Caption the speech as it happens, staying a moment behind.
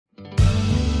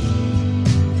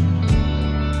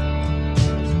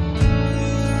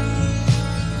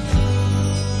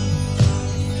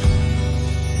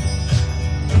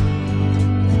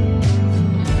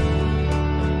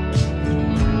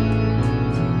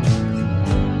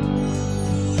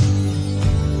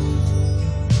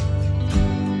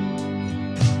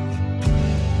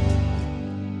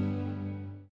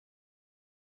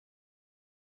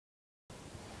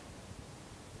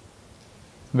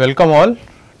Welcome all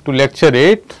to lecture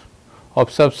 8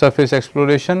 of subsurface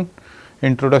exploration,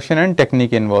 introduction and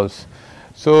technique involves.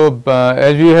 So,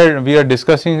 as we are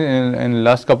discussing in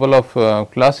last couple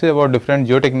of classes about different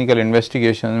geotechnical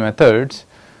investigation methods.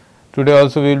 Today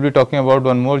also we will be talking about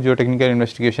one more geotechnical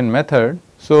investigation method.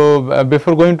 So,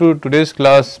 before going to today's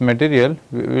class material,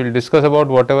 we will discuss about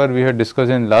whatever we had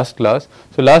discussed in last class.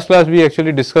 So, last class we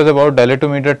actually discussed about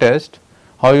dilatometer test,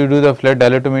 how you do the flat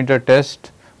dilatometer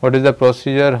test, what is the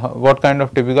procedure, what kind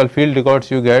of typical field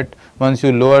records you get once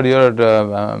you lower your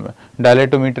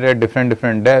dilatometer at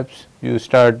different depths. You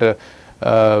start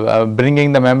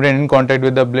bringing the membrane in contact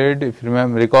with the blade, if you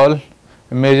recall,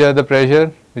 measure the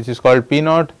pressure which is called P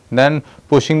naught, then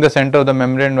pushing the center of the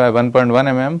membrane by 1.1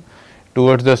 mm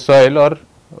towards the soil, or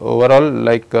overall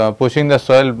like pushing the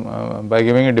soil by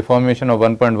giving a deformation of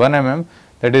 1.1 mm,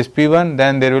 that is P1.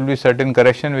 Then there will be certain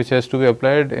correction which has to be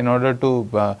applied in order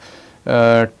to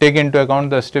take into account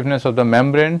the stiffness of the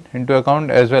membrane into account,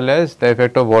 as well as the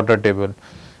effect of water table.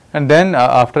 And then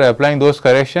after applying those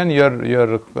correction,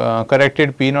 your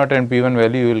corrected P naught and P1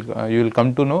 value you will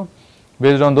come to know.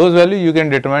 Based on those values you can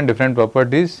determine different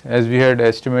properties as we had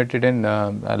estimated in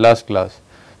last class.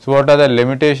 So, what are the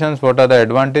limitations, what are the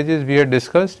advantages we had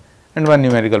discussed, and one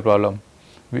numerical problem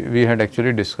we had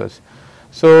actually discussed.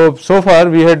 So far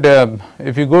we had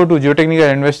if you go to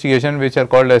geotechnical investigation, which are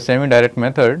called as semi-direct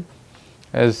method,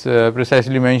 as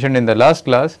precisely mentioned in the last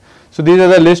class. So, these are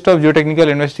the list of geotechnical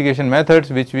investigation methods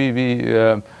which we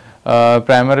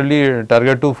primarily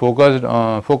target to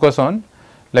focus on,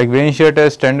 like vein shear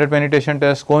test, standard penetration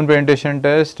test, cone penetration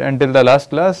test. Until the last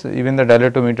class even the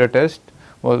dilatometer test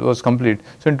was complete.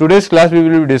 So, in today's class we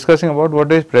will be discussing about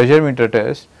what is pressure meter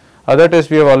test. Other tests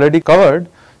we have already covered.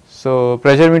 So,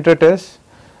 pressure meter test,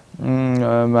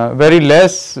 very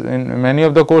less in many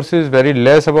of the courses, very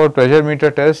less about pressure meter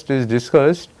test is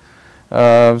discussed.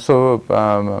 Maybe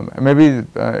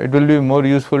it will be more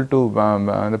useful to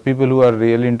the people who are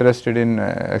really interested in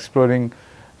exploring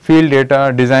field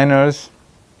data, designers,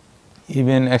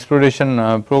 even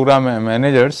exploration program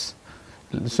managers.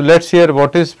 So, let us hear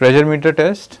what is pressure meter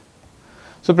test.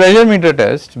 So, pressure meter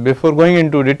test, before going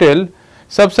into detail,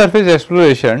 subsurface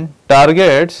exploration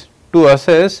targets to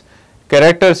assess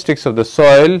characteristics of the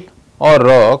soil or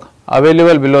rock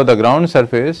available below the ground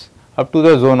surface up to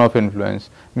the zone of influence.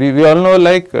 We all know,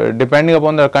 like depending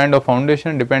upon the kind of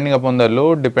foundation, depending upon the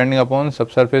load, depending upon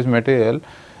subsurface material,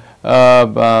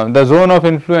 the zone of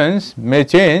influence may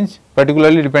change,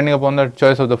 particularly depending upon the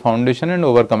choice of the foundation and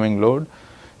overcoming load.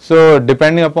 So,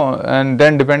 depending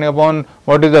upon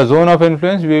what is the zone of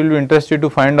influence, we will be interested to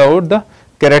find out the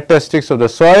characteristics of the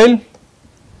soil,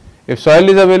 if soil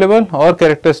is available, or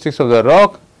characteristics of the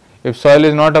rock. If soil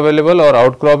is not available or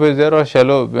outcrop is there or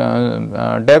shallow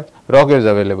depth, rock is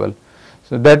available.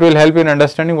 So, that will help in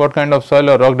understanding what kind of soil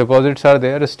or rock deposits are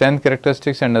there, strength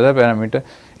characteristics and other parameters.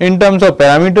 In terms of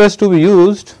parameters to be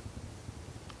used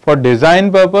for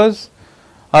design purpose,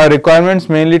 our requirements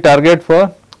mainly target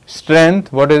for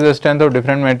strength, what is the strength of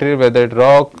different material, whether it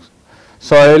rock,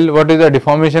 soil, what is the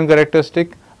deformation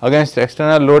characteristic against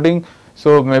external loading.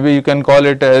 So, maybe you can call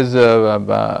it as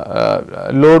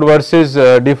load versus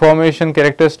deformation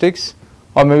characteristics,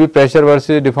 or maybe pressure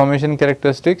versus deformation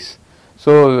characteristics.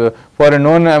 So, for a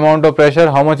known amount of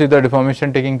pressure, how much is the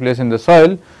deformation taking place in the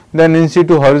soil. Then in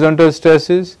situ horizontal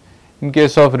stresses, in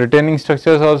case of retaining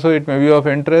structures also it may be of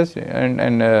interest,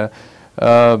 and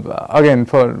again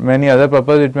for many other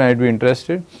purposes it might be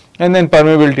interested. And then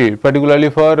permeability, particularly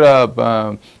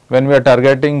for when we are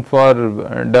targeting for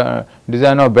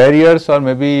design of barriers, or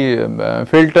maybe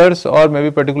filters, or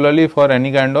maybe particularly for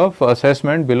any kind of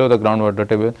assessment below the groundwater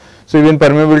table. So, even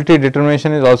permeability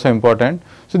determination is also important.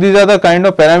 So, these are the kind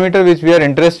of parameter which we are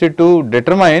interested to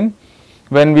determine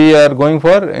when we are going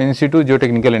for in situ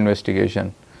geotechnical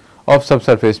investigation of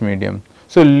subsurface medium.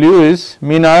 So, Lewis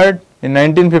Minard in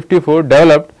 1954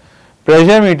 developed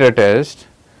pressure meter test,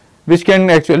 which can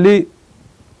actually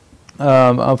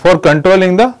for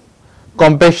controlling the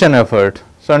compaction effort.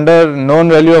 So, under known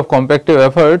value of compactive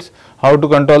efforts, how to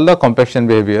control the compaction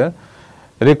behavior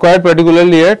required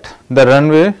particularly at the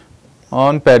runway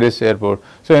on Paris airport.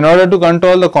 So, in order to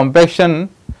control the compaction,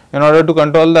 in order to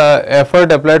control the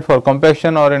effort applied for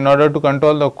compaction, or in order to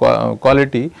control the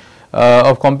quality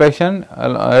of compaction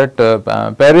at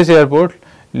Paris airport,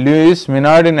 Lewis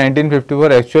Minard in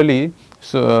 1954 actually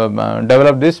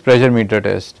developed this pressure meter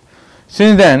test.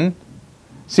 Since then,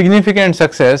 significant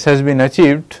success has been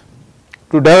achieved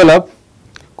to develop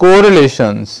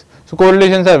correlations. So,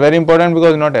 correlations are very important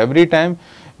because not every time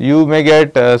you may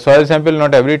get soil sample,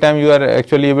 not every time you are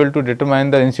actually able to determine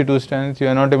the in situ strength, you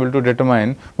are not able to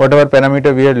determine whatever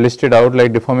parameter we had listed out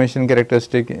like deformation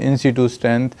characteristic, in situ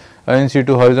strength, in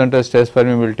situ horizontal stress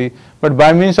permeability, but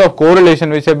by means of correlation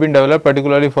which have been developed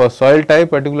particularly for soil type,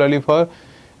 particularly for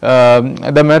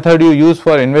the method you use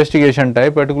for investigation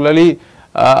type, particularly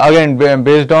again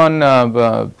based on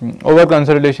over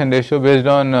consolidation ratio, based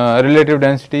on relative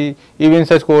density, even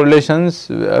such correlations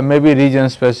may be region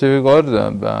specific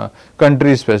or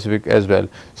country specific as well.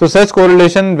 So, such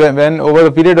correlation when over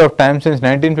a period of time since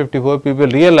 1954 people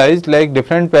realized like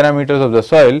different parameters of the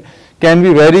soil can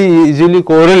be very easily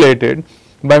correlated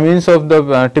by means of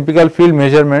the typical field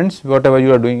measurements whatever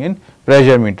you are doing in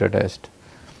pressure meter test.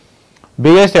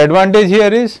 Biggest advantage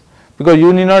here is because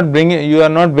you need not bring, you are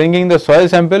not bringing the soil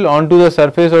sample onto the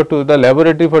surface or to the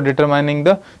laboratory for determining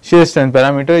the shear strength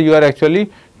parameter, you are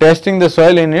actually testing the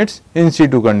soil in its in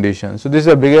situ condition. So, this is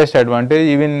the biggest advantage.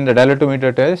 Even in the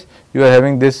dilatometer test you are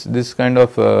having this kind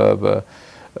of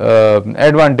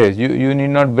advantage, you need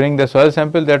not bring the soil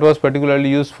sample. That was particularly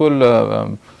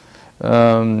useful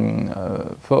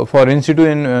for in situ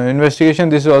investigation.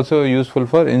 This is also useful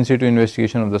for in situ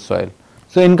investigation of the soil.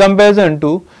 So, in comparison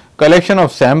to collection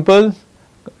of samples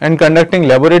and conducting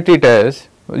laboratory tests,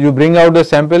 you bring out the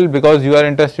sample because you are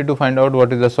interested to find out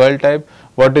what is the soil type,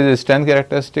 what is the strength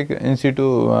characteristic in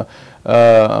situ,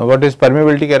 what is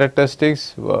permeability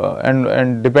characteristics,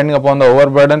 and depending upon the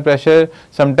overburden pressure,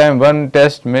 sometimes one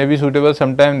test may be suitable,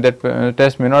 sometimes that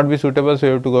test may not be suitable, so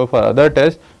you have to go for other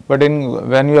tests. But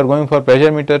when you are going for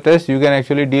pressure meter test, you can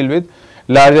actually deal with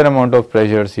larger amount of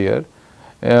pressures here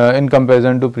in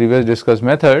comparison to previous discussed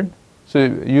method. So,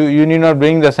 you need not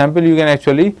bring the sample, you can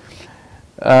actually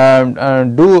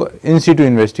do in situ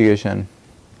investigation,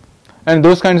 and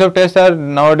those kinds of tests are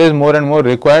nowadays more and more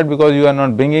required because you are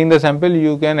not bringing the sample,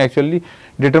 you can actually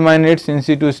determine its in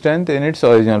situ strength in its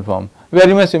original form,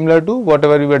 very much similar to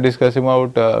whatever we were discussing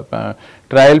about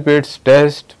trial pits,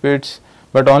 test pits,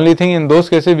 but only thing in those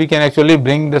cases we can actually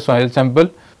bring the soil sample,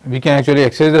 we can actually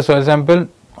access the soil sample,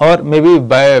 or maybe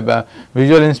by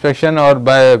visual inspection or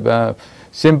by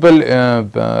simple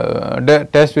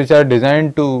tests which are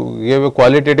designed to give a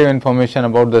qualitative information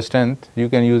about the strength, you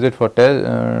can use it for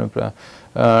test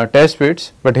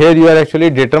pits, but here you are actually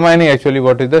determining actually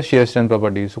what is the shear strength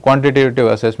property. So, quantitative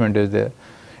assessment is there.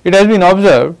 It has been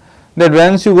observed that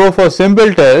once you go for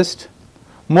simple test,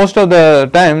 most of the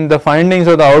time the findings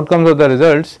or the outcomes of the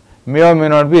results may or may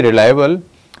not be reliable.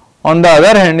 On the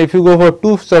other hand, if you go for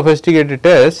too sophisticated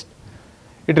tests,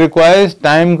 it requires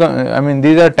time, I mean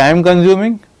these are time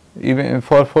consuming even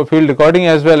for field recording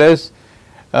as well as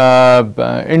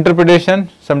interpretation.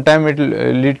 Sometimes it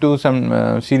will lead to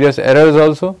some serious errors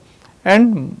also,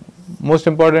 and most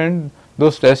important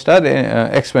those tests are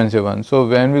expensive ones. So,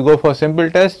 when we go for simple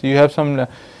tests you have some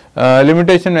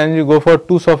limitation, when you go for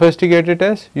too sophisticated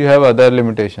tests you have other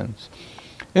limitations.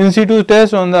 In situ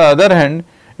test on the other hand,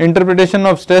 interpretation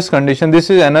of stress condition, this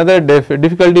is another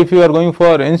difficulty if you are going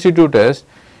for in situ test,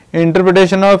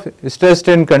 interpretation of stress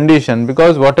strain condition,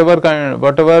 because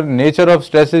whatever nature of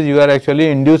stresses you are actually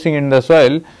inducing in the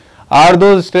soil, are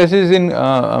those stresses in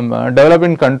developed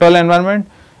in control environment.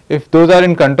 If those are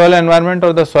in control environment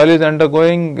or the soil is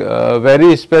undergoing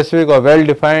very specific or well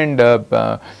defined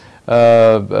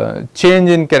change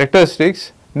in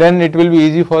characteristics, then it will be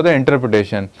easy for the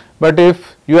interpretation. But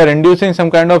if you are inducing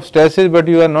some kind of stresses, but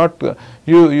you are not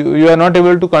you are not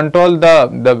able to control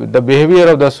the behavior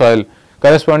of the soil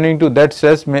corresponding to that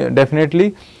stress,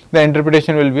 definitely the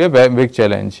interpretation will be a big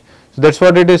challenge. So, that is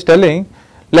what it is telling.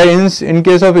 Like in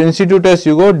case of in situ test,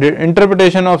 you go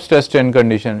interpretation of stress strain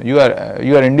condition, you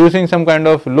are inducing some kind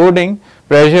of loading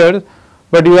pressure,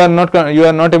 but you are not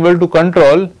able to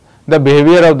control the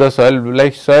behavior of the soil.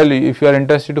 Like soil, if you are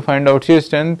interested to find out shear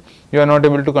strength, you are not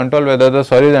able to control whether the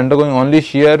soil is undergoing only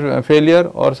shear failure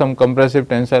or some compressive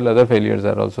tensile other failures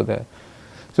are also there.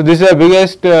 So, this is the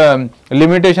biggest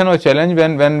limitation or challenge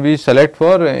when we select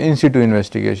for in situ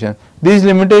investigation. These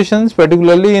limitations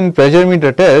particularly in pressure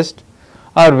meter test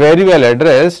are very well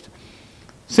addressed,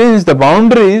 since the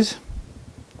boundaries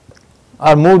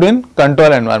are moved in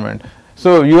control environment.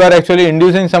 So, you are actually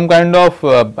inducing some kind of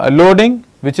loading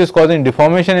which is causing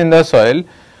deformation in the soil,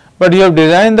 but you have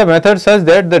designed the method such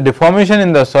that the deformation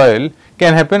in the soil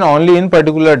can happen only in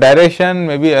particular direction,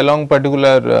 maybe along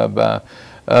particular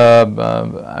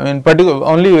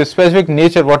only specific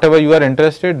nature, whatever you are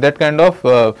interested, that kind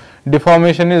of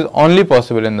deformation is only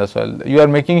possible in the soil. You are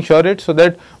making sure it so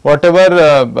that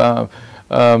whatever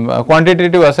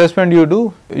quantitative assessment you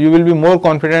do, you will be more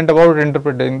confident about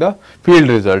interpreting the field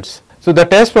results. So, the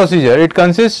test procedure, it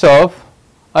consists of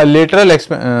a lateral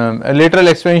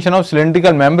expansion of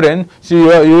cylindrical membrane.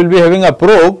 So you will be having a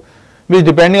probe which,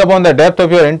 depending upon the depth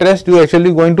of your interest, you are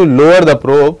actually going to lower the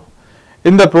probe.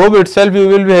 In the probe itself you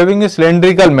will be having a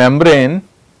cylindrical membrane.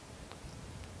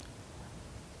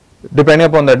 Depending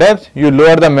upon the depth, you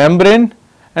lower the membrane,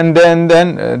 and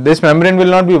then this membrane will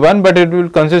not be one, but it will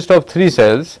consist of 3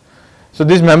 cells. So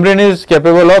this membrane is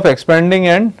capable of expanding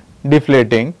and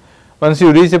deflating. Once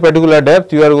you reach a particular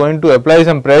depth, you are going to apply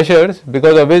some pressures,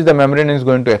 because of which the membrane is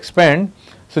going to expand.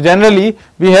 So generally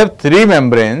we have 3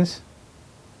 membranes.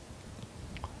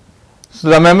 So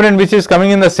the membrane which is coming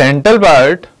in the central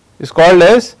part is called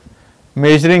as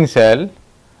measuring cell.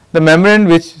 The membrane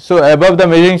which, so above the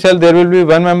measuring cell there will be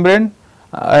one membrane,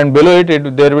 and below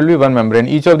it there will be one membrane.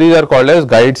 Each of these are called as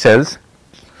guide cells.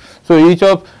 So each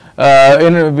of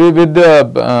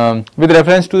with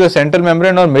reference to the central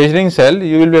membrane or measuring cell,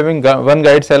 you will be having one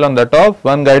guide cell on the top,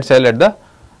 one guide cell at the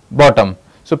bottom.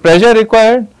 So pressure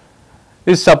required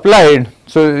is supplied.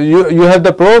 So you have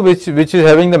the probe which is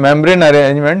having the membrane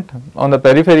arrangement on the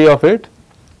periphery of it.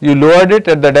 You lowered it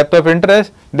at the depth of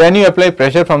interest, then you apply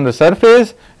pressure from the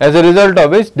surface, as a result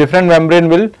of which different membrane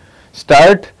will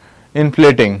start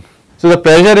inflating. So the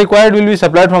pressure required will be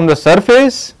supplied from the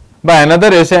surface by another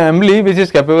assembly which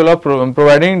is capable of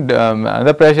providing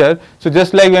the pressure. So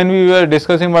just like when we were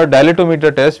discussing about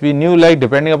dilatometer test, we knew, like,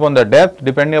 depending upon the depth,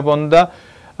 depending upon the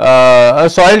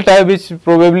soil type which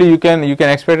probably you can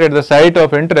expect at the site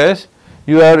of interest,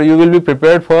 you will be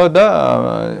prepared for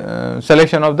the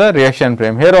selection of the reaction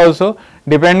frame. Here also,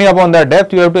 depending upon the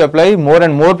depth, you have to apply more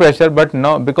and more pressure, but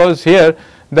now because here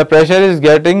the pressure is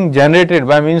getting generated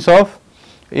by means of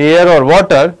air or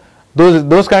water,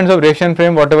 those kinds of reaction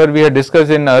frame whatever we had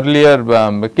discussed in earlier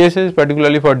cases,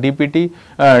 particularly for DPT,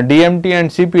 DMT and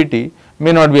CPT,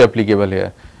 may not be applicable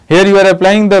here. Here you are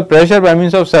applying the pressure by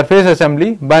means of surface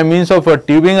assembly, by means of a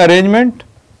tubing arrangement.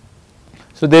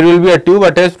 So there will be a tube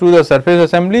attached to the surface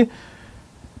assembly,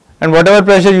 and whatever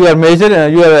pressure you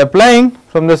are applying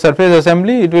from the surface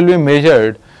assembly, it will be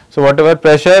measured. So whatever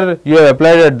pressure you have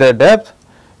applied at the depth,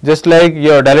 just like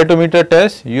your dilatometer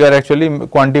test, you are actually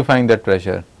quantifying that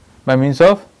pressure by means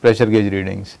of pressure gauge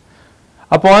readings.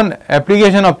 Upon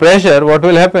application of pressure, what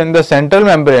will happen? The central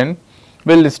membrane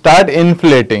will start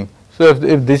inflating. So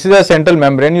if this is a central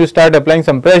membrane, you start applying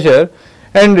some pressure,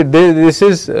 and this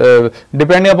is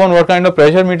depending upon what kind of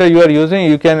pressure meter you are using.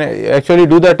 You can actually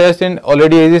do the test in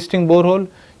already existing borehole.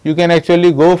 You can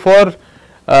actually go for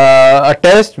a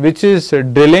test which is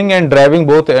drilling and driving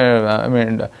both,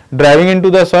 driving into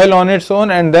the soil on its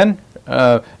own, and then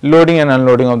loading and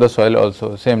unloading of the soil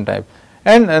also, same type,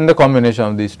 and the combination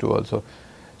of these two also.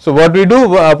 So what we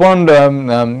do upon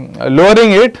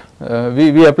lowering it,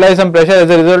 we apply some pressure, as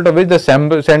a result of which the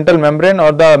central membrane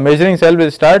or the measuring cell will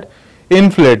start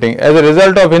inflating. As a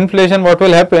result of inflation, what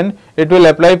will happen? It will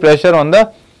apply pressure on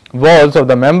the walls of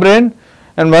the membrane,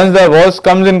 and once the walls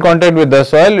comes in contact with the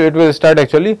soil, it will start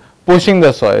actually pushing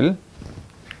the soil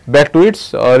back to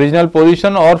its original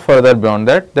position or further beyond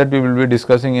that we will be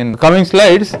discussing in coming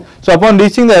slides. So upon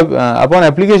reaching the upon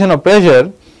application of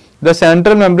pressure, the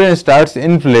central membrane starts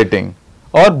inflating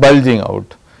or bulging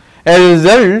out. As a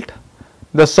result,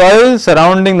 the soil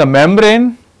surrounding the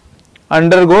membrane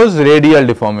undergoes radial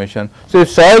deformation. So if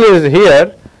soil is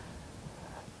here,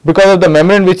 because of the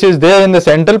membrane which is there in the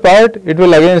central part, it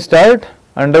will again start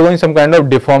undergoing some kind of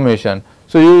deformation.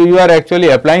 So you are actually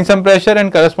applying some pressure,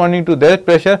 and corresponding to that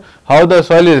pressure, how the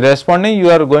soil is responding, you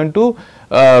are going to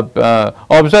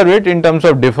observe it in terms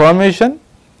of deformation.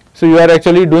 So you are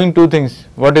actually doing two things: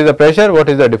 what is the pressure, what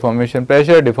is the deformation,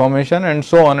 pressure, deformation, and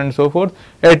so on and so forth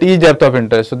at each depth of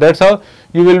interest. So that's how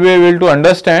you will be able to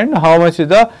understand how much is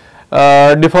the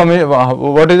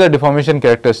what is the deformation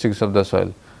characteristics of the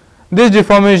soil. This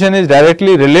deformation is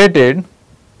directly related.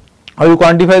 How you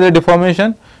quantify the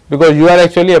deformation? Because you are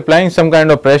actually applying some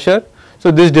kind of pressure.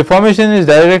 So this deformation is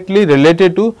directly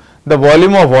related to the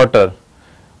volume of water.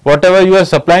 Whatever you are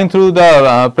supplying through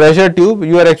the pressure tube,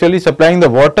 you are actually supplying the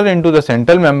water into the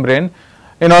central membrane.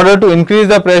 In order to increase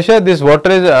the pressure, this water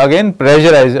is again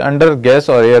pressurized under gas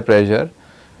or air pressure.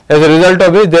 As a result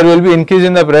of which, there will be increase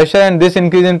in the pressure, and this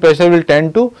increase in pressure will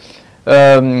tend to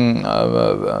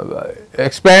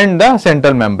expand the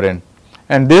central membrane,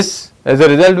 and this as a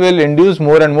result will induce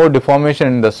more and more deformation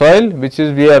in the soil, which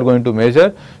is we are going to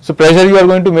measure. So pressure you are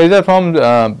going to measure from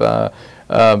the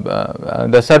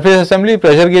surface assembly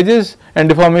pressure gauges, and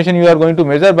deformation you are going to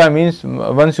measure by means,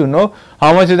 once you know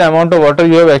how much is the amount of water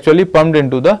you have actually pumped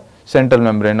into the central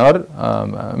membrane or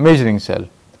measuring cell.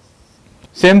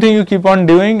 Same thing you keep on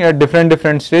doing at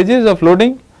different stages of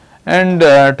loading, and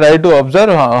try to observe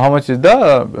how much is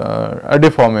the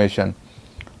deformation.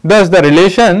 Thus the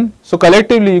relation, so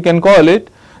collectively you can call it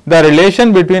the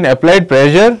relation between applied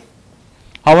pressure,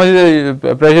 how much is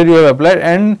the pressure you have applied,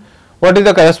 and what is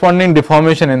the corresponding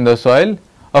deformation in the soil,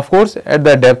 of course at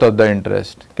the depth of the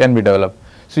interest can be developed.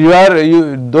 So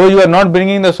though you are not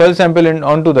bringing the soil sample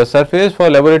onto the surface for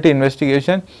laboratory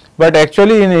investigation, but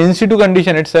actually in situ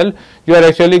condition itself you are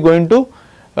actually going to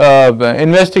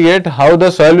investigate how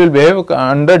the soil will behave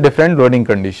under different loading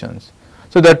conditions.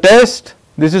 So the test,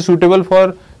 this is suitable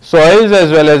for soils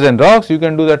as well as in rocks. You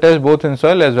can do the test both in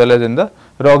soil as well as in the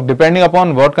rock, depending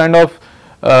upon what kind of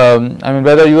I mean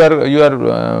whether you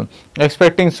are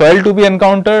expecting soil to be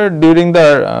encountered during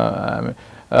the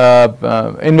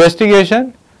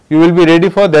investigation. You will be ready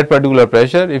for that particular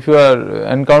pressure. If you are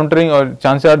encountering, or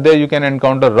chances are there you can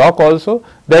encounter rock also,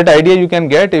 that idea you can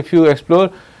get if you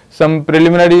explore some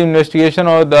preliminary investigation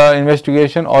or the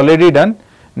investigation already done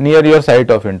near your site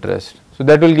of interest. So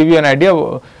that will give you an idea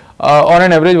on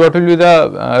an average what will be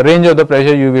the range of the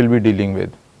pressure you will be dealing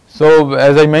with. So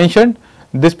as I mentioned,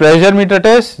 this pressure meter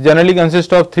test generally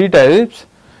consists of 3 types.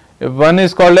 One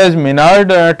is called as Menard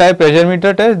type pressure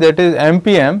meter test, that is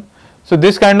MPM. So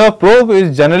this kind of probe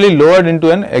is generally lowered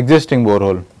into an existing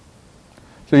borehole.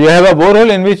 So you have a borehole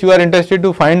in which you are interested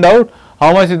to find out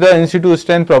how much is the in situ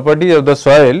strength property of the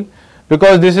soil,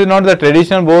 because this is not the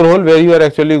traditional borehole where you are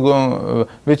actually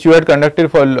which you had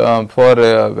conducted for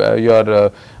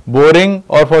your boring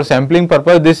or for sampling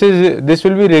purpose. This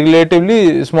will be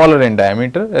relatively smaller in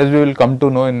diameter, as we will come to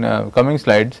know in coming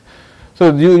slides.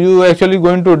 So you actually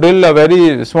going to drill a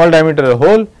very small diameter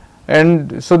hole,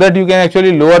 and so that you can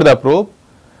actually lower the probe,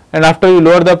 and after you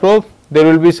lower the probe there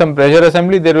will be some pressure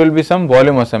assembly, there will be some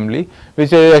volume assembly,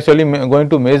 which is actually going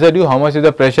to measure you how much is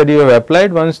the pressure you have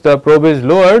applied once the probe is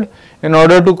lowered in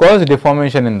order to cause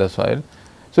deformation in the soil.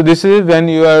 So this is when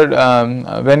you are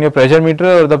when your pressure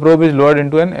meter or the probe is lowered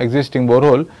into an existing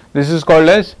borehole. This is called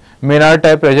as Menard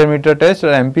type pressure meter test,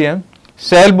 or MPM.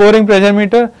 Cell boring pressure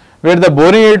meter, where the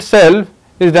boring itself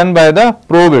is done by the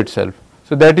probe itself.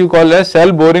 So that you call as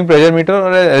cell boring pressure meter,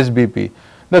 or as SBP.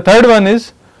 The third one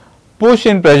is push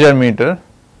in pressure meter,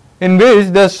 in which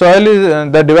the soil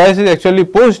is the device is actually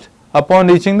pushed upon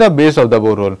reaching the base of the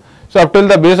borehole. So up till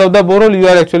the base of the borehole you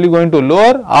are actually going to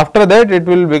lower, after that it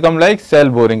will become like cell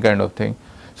boring kind of thing.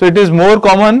 So it is more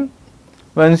common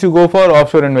once you go for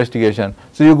offshore investigation.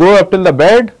 So you go up till the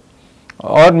bed,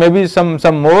 or maybe some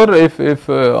more if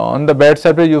on the bed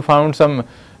surface you found some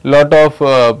lot of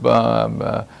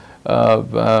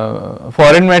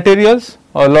foreign materials,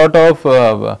 or lot of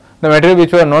the material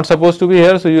which were not supposed to be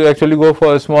here. So you actually go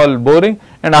for a small boring,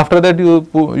 and after that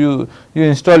you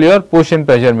install your push in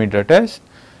pressure meter test.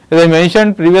 As I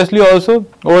mentioned previously also,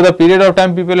 over the period of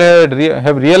time people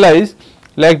have realized,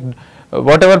 like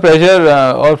whatever pressure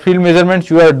or field measurements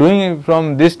you are doing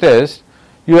from this test,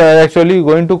 you are actually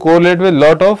going to correlate with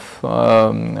lot of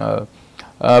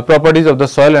properties of the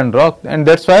soil and rock, and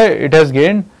that is why it has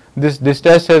gained, this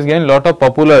test has gained lot of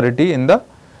popularity in the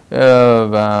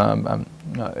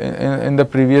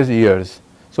previous years.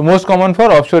 So most common for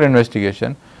offshore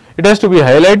investigation. It has to be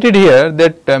highlighted here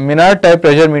that Menard type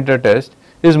pressure meter test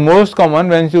is most common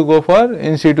when you go for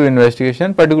in situ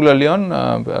investigation, particularly on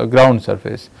ground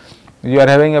surface. You are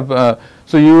having a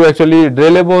so you actually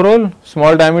drill a borehole,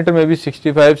 small diameter, maybe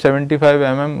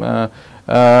 65-75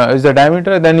 mm is the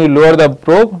diameter, then you lower the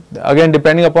probe, again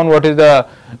depending upon what is the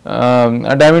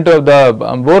diameter of the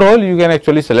borehole you can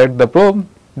actually select the probe.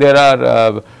 There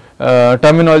are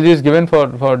terminologies given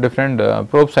for different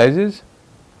probe sizes.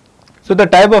 So the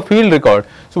type of field record,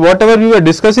 so whatever we were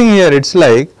discussing here, it's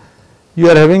like you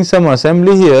are having some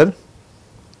assembly here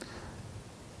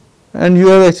and you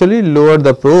have actually lowered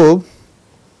the probe.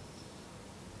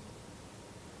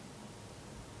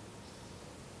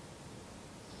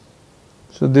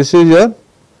 So this is your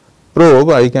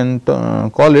probe, I can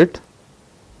call it,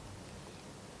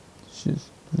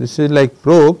 this is like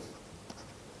probe,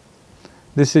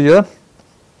 this is your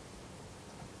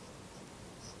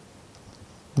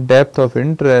depth of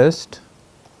interest,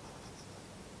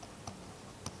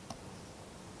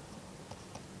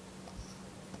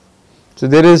 so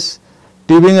there is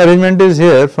tubing arrangement is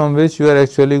here from which you are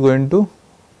actually going to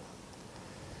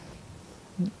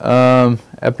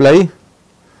apply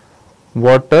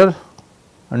water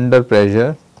under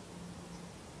pressure,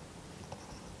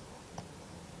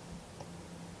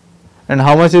 and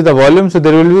how much is the volume. So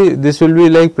there will be, this will be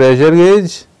like pressure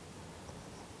gauge,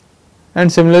 and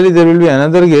similarly there will be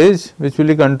another gauge which will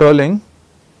be controlling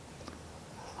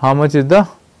how much is the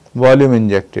volume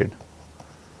injected,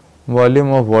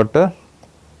 volume of water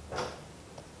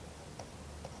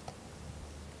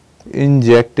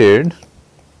injected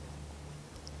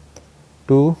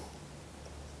to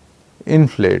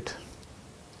inflate.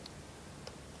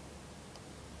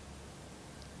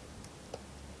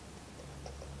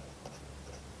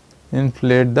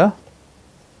 Inflate the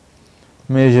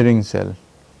measuring cell.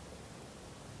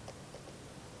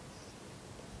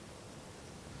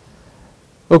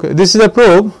 Okay, this is a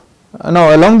probe.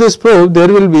 Now, along this probe there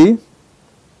will be,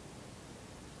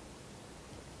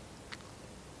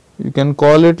 you can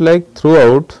call it like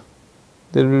throughout,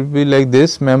 there will be like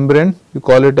this membrane, you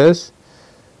call it as,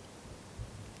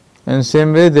 and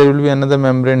same way there will be another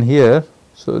membrane here.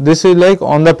 So, this is like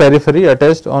on the periphery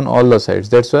attached on all the sides,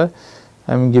 that is why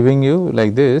I am giving you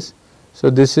like this. So,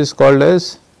 this is called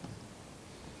as,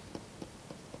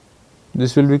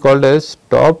 this will be called as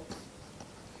top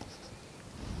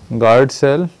guard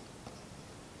cell,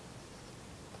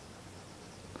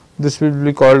 this will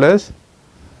be called as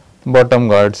bottom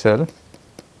guard cell.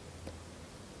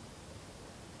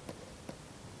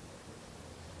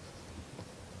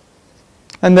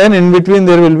 And then in between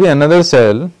there will be another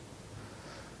cell.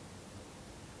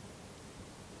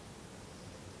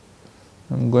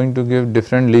 I am going to give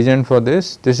different legend for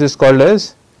this. This is called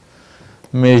as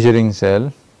measuring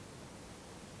cell.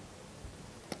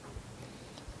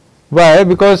 Why?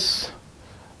 Because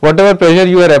whatever pressure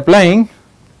you are applying,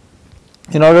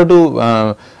 in order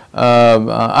to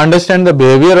understand the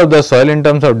behavior of the soil in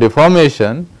terms of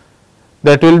deformation,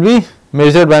 that will be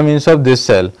measured by means of this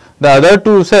cell. The other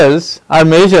two cells are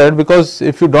measured because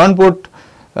if you do not put,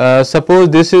 suppose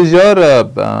this is your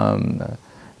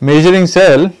measuring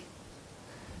cell,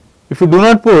 if you do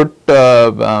not put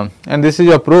and this is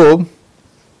your probe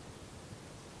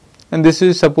and this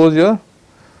is suppose your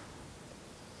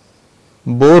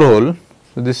borehole.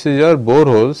 So, this is your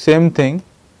borehole, same thing,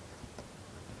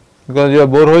 because your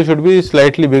borehole should be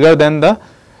slightly bigger than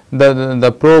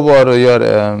the probe or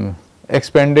your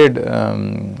expanded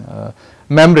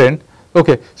membrane.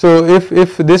 Okay. So,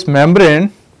 if this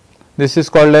membrane, this is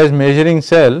called as measuring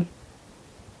cell,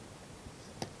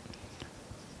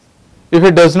 if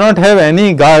it does not have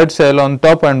any guard cell on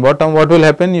top and bottom, what will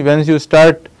happen? Once you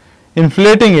start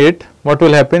inflating it, what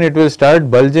will happen? It will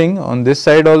start bulging on this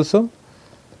side also,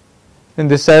 in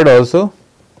this side also.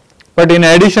 But in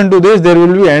addition to this, there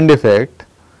will be end effect,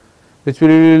 which will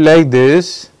be like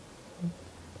this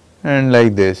and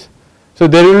like this. So,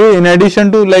 there will be, in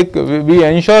addition to, like we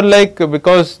ensure, like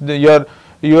because you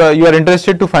are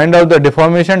interested to find out the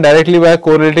deformation directly by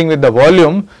correlating with the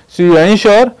volume. So, you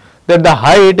ensure that the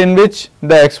height in which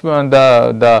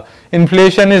the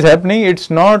inflation is happening, it's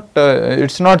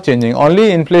not changing,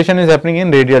 only inflation is happening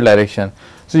in radial direction.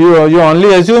 So, you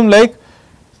only assume like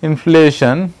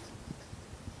inflation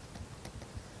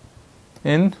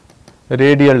in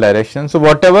radial direction. So,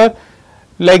 whatever,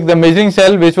 like the measuring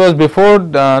cell which was before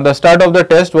the start of the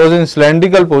test was in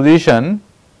cylindrical position,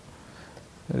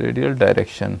 radial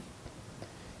direction,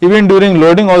 even during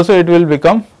loading also it will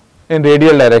become in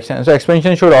radial direction. So,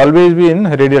 expansion should always be in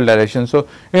radial direction. So,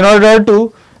 in order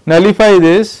to nullify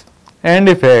this end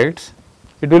effects,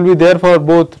 it will be there for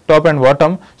both top and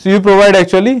bottom. So, you provide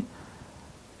actually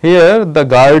here the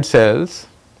guard cells.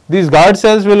 These guard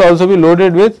cells will also be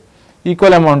loaded with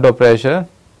equal amount of pressure,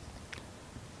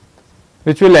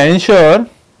 which will ensure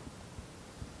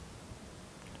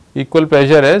equal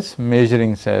pressure as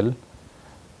measuring cell.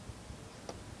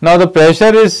 Now, the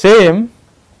pressure is same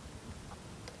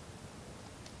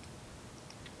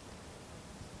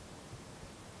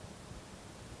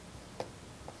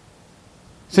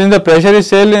since the pressure is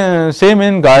same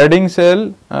in guard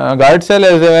cell as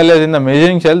well as in the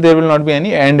measuring cell, there will not be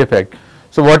any end effect.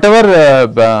 So,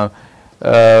 whatever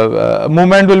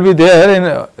movement will be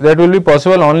there, that will be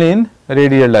possible only in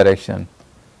radial direction.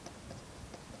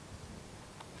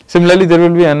 Similarly, there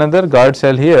will be another guard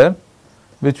cell here,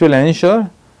 which will ensure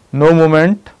no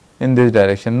movement in this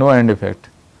direction, no end effect,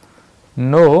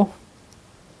 no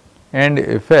end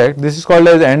effect. This is called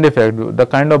as end effect, the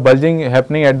kind of bulging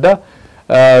happening at the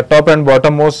top and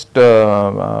bottommost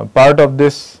part of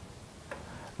this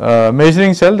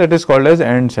measuring cell, that is called as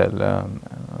end cell,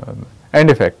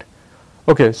 end effect.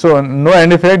 Okay, so no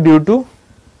end effect due to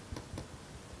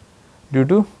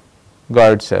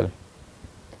guard cell.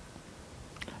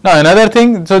 Now, another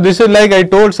thing, so this is like I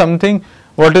told something,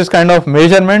 what is kind of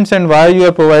measurements and why you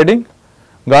are providing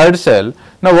guard cell.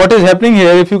 Now, what is happening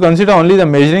here, if you consider only the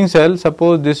measuring cell,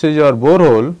 suppose this is your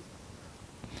borehole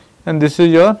and this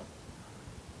is your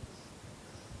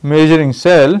measuring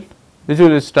cell, which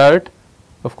will start,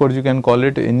 of course, you can call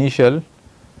it initial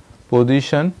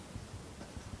position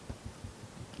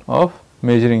of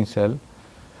measuring cell.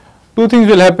 Two things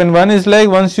will happen. One is like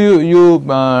once you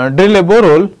drill a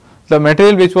borehole, the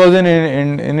material which was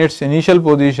in its initial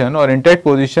position or intact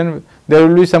position, there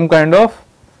will be some kind of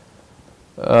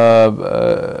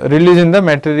release in the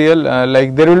material,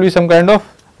 like there will be some kind of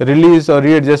release or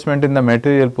readjustment in the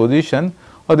material position,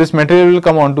 or this material will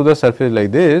come onto the surface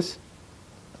like this.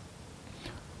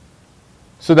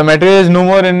 So, the material is no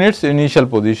more in its initial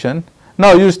position.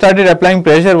 Now, you started applying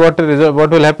pressure, what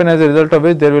will happen as a result of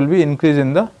which there will be increase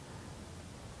in the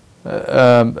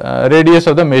radius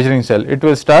of the measuring cell. It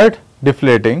will start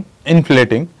deflating,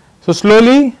 inflating. So,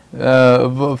 slowly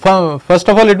first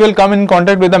of all it will come in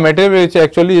contact with the material which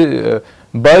actually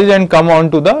bulge and come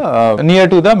on to the near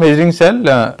to the measuring cell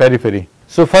periphery.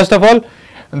 So, first of all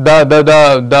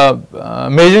the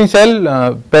measuring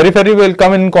cell periphery will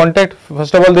come in contact.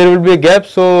 First of all there will be a gap.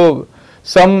 So,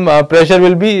 some pressure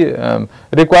will be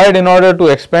required in order to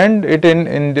expand it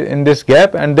in this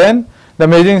gap, and then the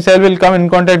measuring cell will come in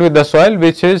contact with the soil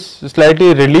which is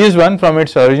slightly released one from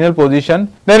its original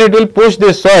position. Then it will push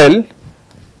this soil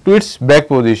to its back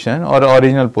position or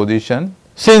original position.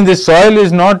 Since this soil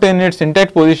is not in its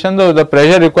intact position, the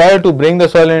pressure required to bring the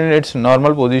soil in its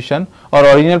normal position or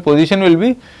original position will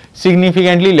be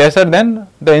significantly lesser than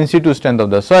the in situ strength of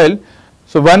the soil.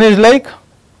 So, one is like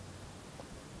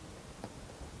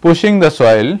pushing the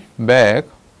soil back,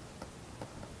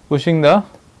 pushing the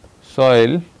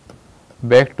soil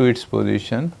back to its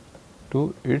position,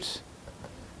 to its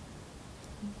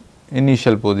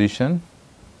initial position.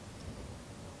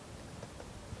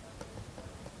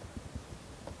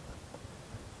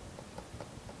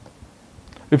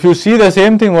 If you see the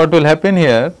same thing, what will happen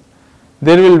here,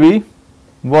 there will be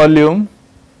volume,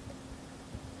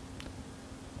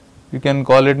 you can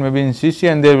call it maybe in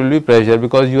cc, and there will be pressure,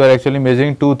 because you are actually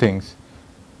measuring two things.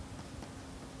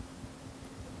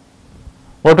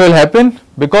 What will happen,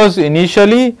 because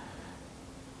initially,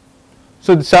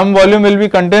 so some volume will be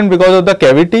contained because of the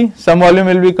cavity, some volume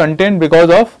will be contained because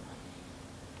of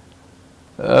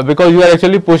because you are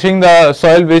actually pushing the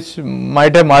soil which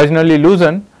might have marginally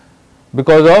loosened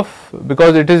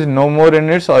because it is no more in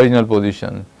its original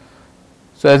position.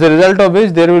 So, as a result of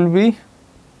which there will be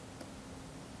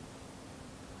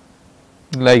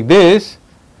like this,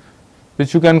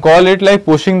 which you can call it like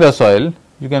pushing the soil,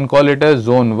 you can call it as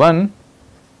zone 1.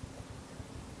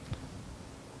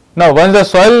 Now, once the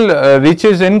soil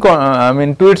reaches in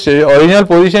to its original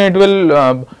position, it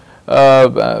will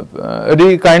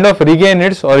kind of regain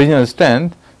its original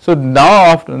strength. So,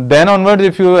 now then onwards,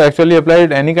 if you actually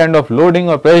applied any kind of loading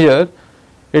or pressure,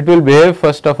 it will behave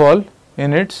first of all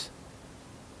in its,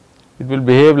 it will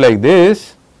behave like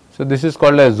this. So, this is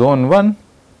called as zone 1.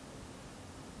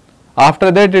 After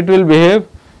that, it will behave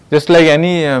just like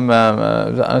any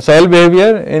soil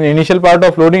behavior. In initial part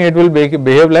of loading, it will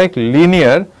behave like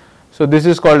linear. So, this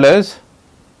is called as,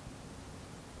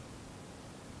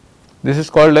 this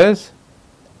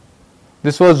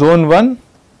was zone 1.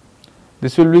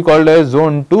 This will be called as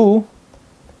zone 2.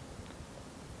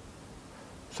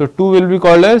 So, 2 will be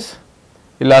called as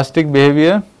elastic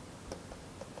behavior.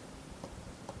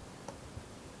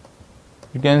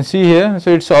 You can see here,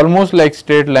 so it is almost like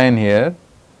straight line here.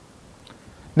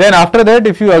 Then after that,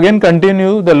 if you again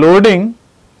continue the loading,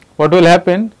 what will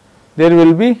happen? There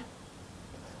will be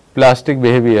plastic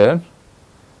behavior.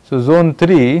 So, zone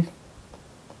 3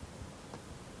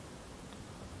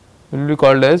 will be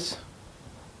called as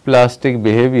plastic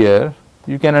behavior.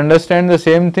 You can understand the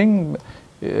same thing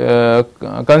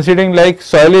considering like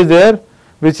soil is there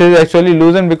which is actually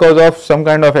loosened because of some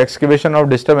kind of excavation or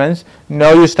disturbance.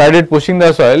 Now, you started pushing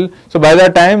the soil. So, by the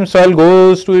time soil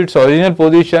goes to its original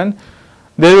position,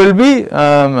 there will be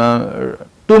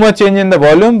too much change in the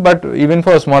volume, but even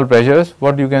for small pressures,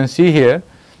 what you can see here,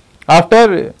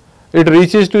 after it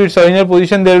reaches to its original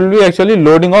position, there will be actually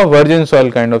loading of virgin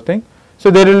soil kind of thing. So,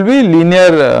 there will be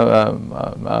linear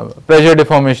pressure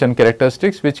deformation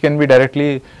characteristics which can be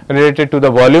directly related to the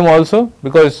volume also,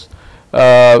 because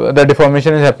the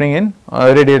deformation is happening in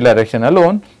radial direction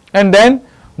alone. And then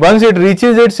once it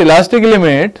reaches its elastic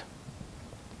limit,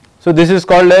 so this is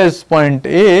called as point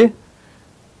A,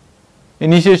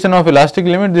 initiation of elastic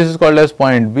limit, this is called as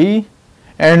point B,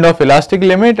 end of elastic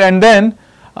limit, and then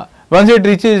once it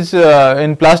reaches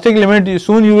in plastic limit,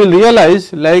 soon you will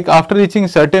realize, like after reaching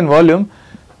certain volume,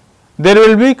 there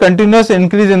will be continuous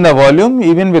increase in the volume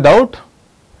even without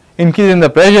increase in the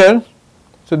pressure.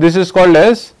 So, this is called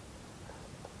as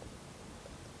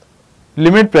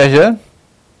limit pressure.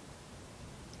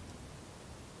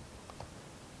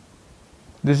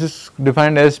 This is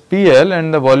defined as PL,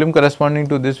 and the volume corresponding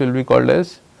to this will be called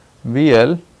as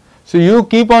VL. So, you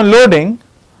keep on loading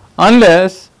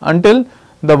until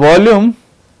the volume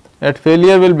at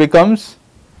failure will becomes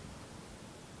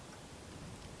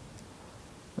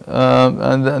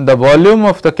the volume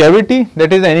of the cavity,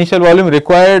 that is the initial volume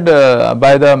required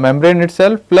by the membrane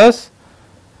itself, plus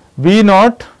V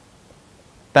naught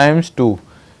times 2.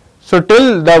 So,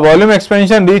 till the volume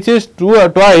expansion reaches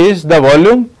twice the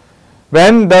volume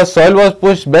when the soil was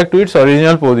pushed back to its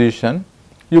original position,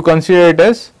 you consider it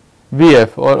as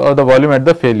Vf or the volume at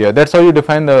the failure. That is how you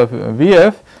define the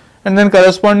Vf, and then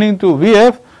corresponding to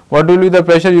Vf, what will be the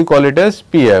pressure, you call it as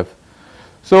Pf.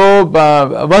 So,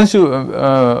 once you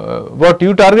what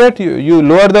you target, you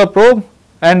lower the probe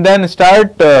and then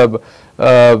start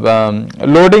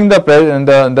loading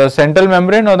the central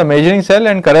membrane or the measuring cell,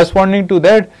 and corresponding to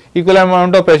that equal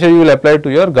amount of pressure you will apply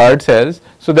to your guard cells,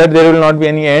 so that there will not be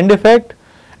any end effect,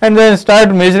 and then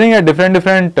start measuring at different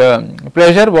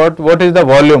pressure what is the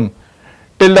volume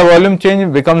till the volume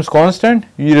change becomes constant.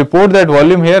 You report that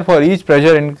volume here for each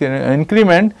pressure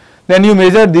increment, then you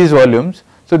measure these volumes.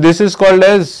 So, this is called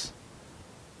as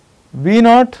V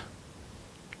naught,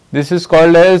 this is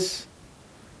called as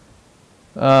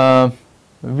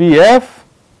Vf,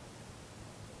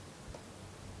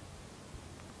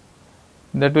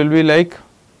 that will be like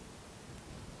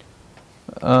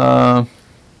that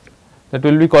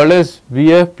will be called as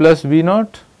Vf plus V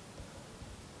naught,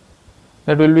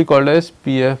 that will be called as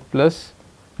Pf plus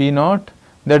P naught,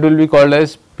 that will be called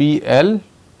as PL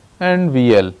and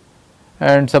VL.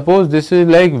 And suppose this is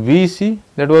like Vc,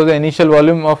 that was the initial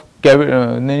volume of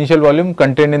initial volume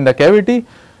contained in the cavity.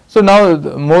 So, now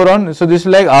more on, so this is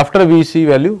like after Vc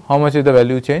value, how much is the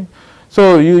value change.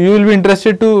 So, you will be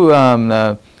interested to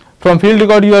from field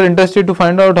record, you are interested to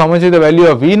find out how much is the value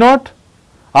of V naught,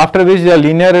 after which the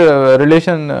linear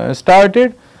relation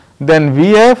started, then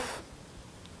Vf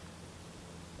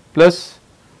plus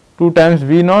 2 times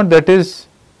V naught, that is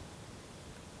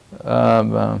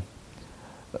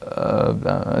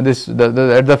this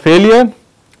at the failure,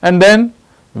 and then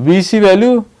Vc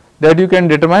value that you can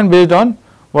determine based on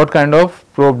what kind of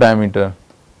probe diameter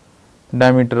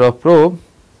of probe.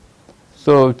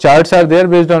 So, charts are there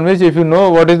based on which, if you know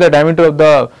what is the diameter of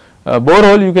the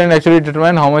borehole, you can actually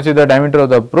determine how much is the diameter of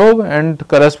the probe, and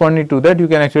corresponding to that you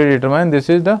can actually determine this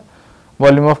is the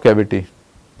volume of cavity.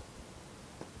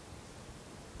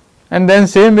 And then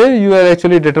same way you are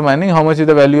actually determining how much is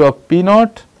the value of P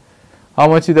naught, how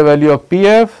much is the value of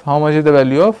Pf, how much is the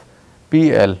value of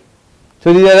PL.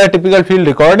 So, these are the typical field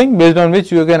recording based on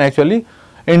which you can actually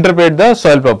interpret the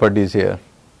soil properties here.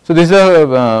 So, this is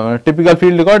a typical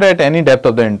field record at any depth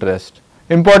of the interest.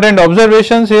 Important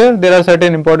observations here, there are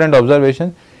certain important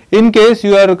observations. In case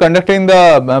you are conducting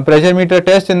the pressure meter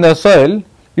test in the soil,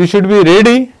 you should be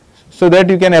ready so that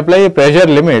you can apply a pressure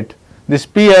limit. This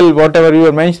PL, whatever you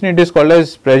are mentioning, it is called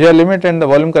as pressure limit, and the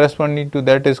volume corresponding to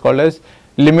that is called as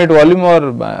limit volume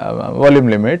or volume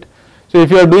limit. So, if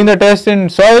you are doing the test in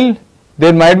soil,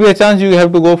 there might be a chance you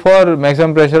have to go for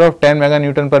maximum pressure of 10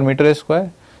 meganewton per meter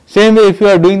square. Same way, if you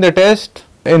are doing the test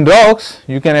in rocks,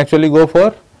 you can actually go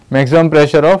for maximum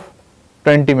pressure of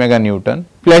 20 meganewton.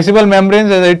 Flexible membranes,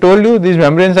 as I told you, these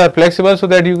membranes are flexible so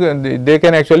that they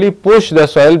can actually push the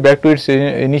soil back to its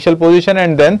initial position,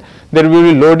 and then there will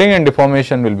be loading and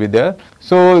deformation will be there.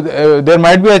 So, there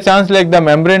might be a chance like the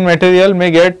membrane material may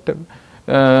get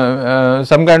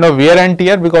some kind of wear and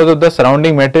tear because of the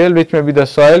surrounding material, which may be the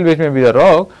soil, which may be the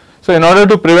rock. So, in order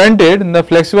to prevent it, the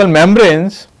flexible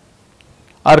membranes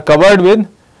are covered with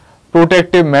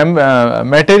protective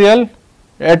material,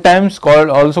 at times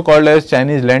also called as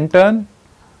Chinese lantern.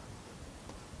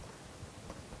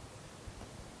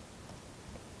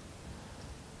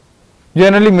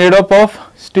 Generally made up of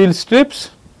steel strips.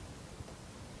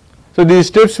 So, these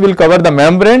strips will cover the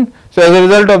membrane. So, as a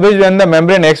result of which, when the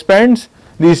membrane expands,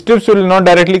 these strips will not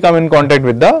directly come in contact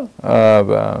with the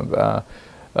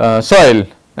soil,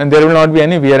 and there will not be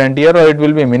any wear and tear, or it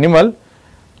will be minimal.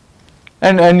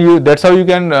 And that is how you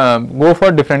can go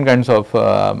for different kinds of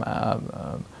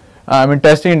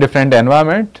testing in different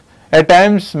environment. At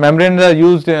times membranes are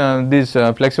used, these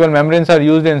flexible membranes are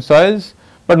used in soils,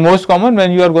 but most common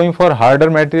when you are going for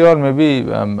harder material or maybe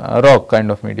rock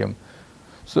kind of medium.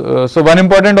 So, one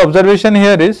important observation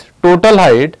here is total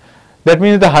height, that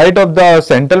means the height of the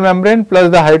central membrane plus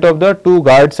the height of the two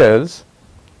guard cells,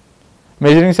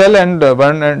 measuring cell and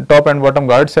one and top and bottom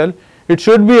guard cell, it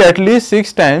should be at least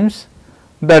 6 times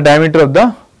the diameter of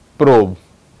the probe.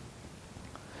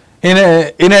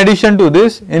 In addition to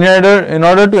this, in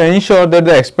order to ensure that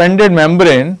the expanded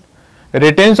membrane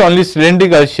retains only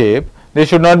cylindrical shape, there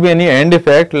should not be any end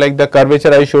effect like the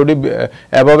curvature I showed you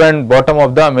above and bottom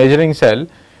of the measuring cell.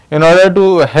 In order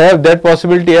to have that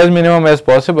possibility as minimum as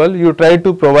possible, you try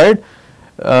to provide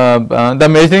the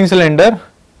measuring cylinder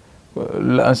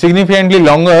significantly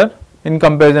longer in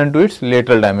comparison to its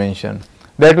lateral dimension.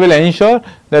 That will ensure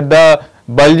that the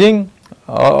bulging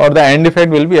or the end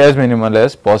effect will be as minimal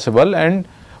as possible, and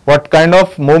what kind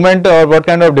of movement or what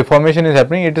kind of deformation is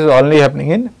happening, it is only happening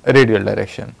in radial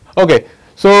direction. Okay.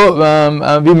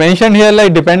 So, we mentioned here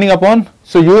like depending upon,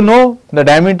 so you know the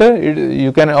diameter,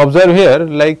 you can observe here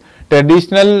like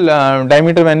traditional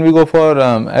diameter when we go for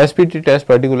SPT test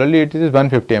particularly, it is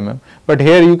 150 mm, but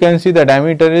here you can see the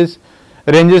diameter is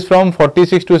ranges from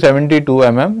 46 to 72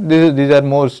 mm. These are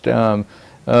most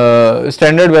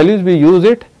standard values, we use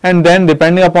it, and then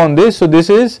depending upon this, so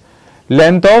this is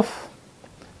length of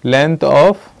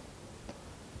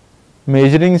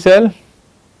measuring cell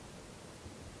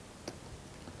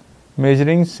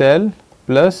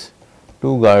plus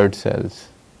 2 guard cells.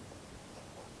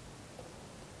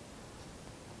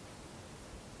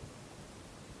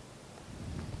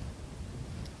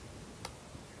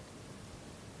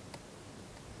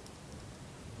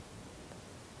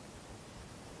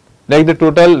 Like the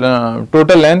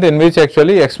total length in which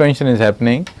actually expansion is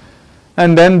happening,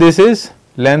 and then this is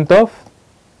length of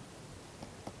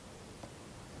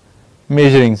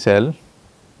measuring cell,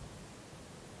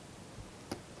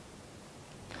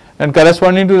 and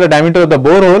corresponding to the diameter of the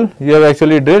borehole you have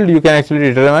actually drilled, you can actually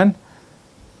determine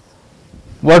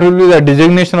what will be the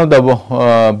designation of the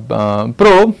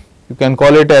probe. You can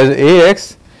call it as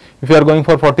AX. If you are going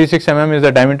for 46 mm is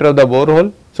the diameter of the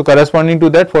borehole, so corresponding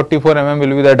to that 44 mm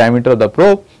will be the diameter of the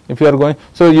probe. If you are going,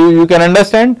 so you can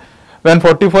understand when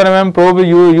 44 mm probe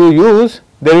you use,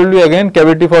 there will be again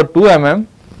cavity for 2 mm,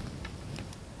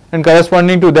 and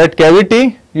corresponding to that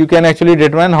cavity you can actually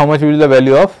determine how much will be the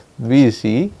value of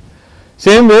VC.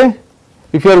 Same way,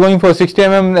 if you are going for 60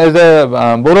 mm as the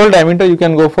borehole diameter, you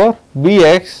can go for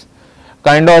BX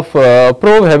kind of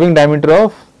probe having diameter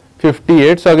of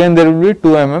 58. So, again there will be 2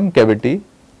 mm cavity.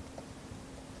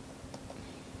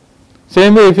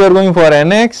 Same way, if you are going for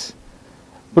NX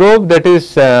probe, that is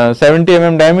 70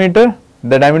 mm diameter,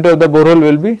 the diameter of the borehole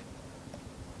will be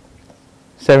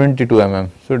 72 mm.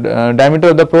 So, diameter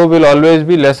of the probe will always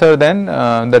be lesser than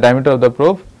the diameter of the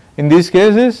probe, in these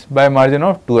cases by margin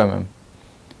of 2 mm.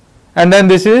 And then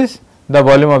this is the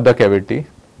volume of the cavity,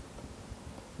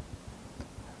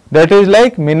 that is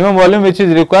like minimum volume which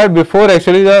is required before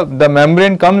actually the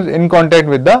membrane comes in contact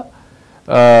with the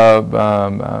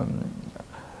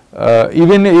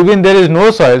even there is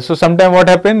no soil. So, sometime what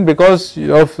happen, because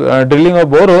of drilling of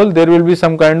borehole, there will be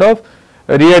some kind of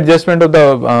readjustment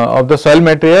of the soil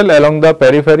material along the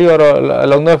periphery or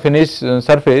along the finished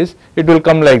surface. It will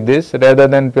come like this rather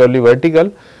than purely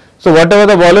vertical. So, whatever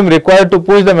the volume required to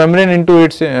push the membrane into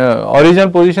its original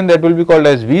position, that will be called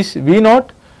as V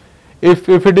naught. If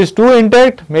it is too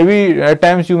intact, maybe at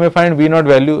times you may find V naught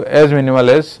value as minimal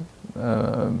as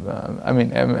I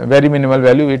mean very minimal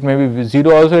value, it may be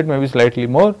 0 also, it may be slightly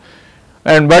more,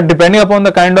 and but depending upon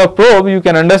the kind of probe, you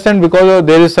can understand, because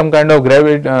there is some kind of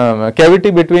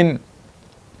cavity between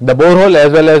the borehole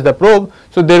as well as the probe.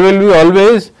 So, there will be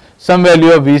always some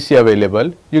value of VC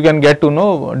available. You can get to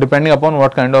know depending upon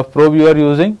what kind of probe you are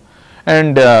using,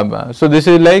 and so this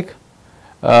is like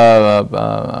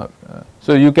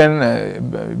so you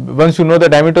can once you know the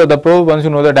diameter of the probe, once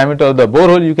you know the diameter of the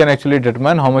borehole, you can actually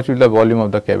determine how much will the volume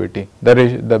of the cavity,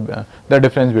 the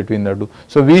difference between the two.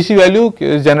 So, VC value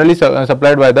is generally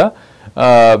supplied by the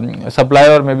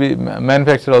supplier, or maybe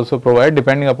manufacturer also provide,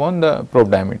 depending upon the probe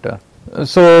diameter.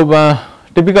 So,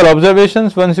 typical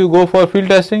observations once you go for field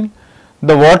testing,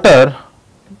 the water,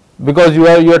 because you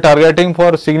are targeting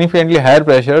for significantly higher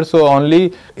pressure. So,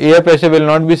 only air pressure will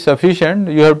not be sufficient,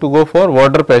 you have to go for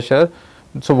water pressure.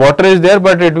 So, water is there,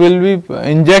 but it will be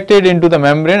injected into the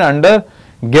membrane under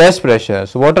gas pressure.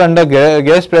 So, water under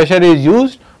gas pressure is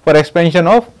used for expansion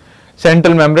of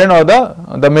central membrane or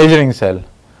the measuring cell,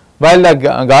 while the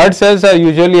guard cells are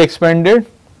usually expanded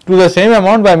to the same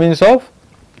amount by means of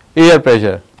air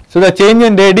pressure. So, the change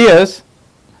in radius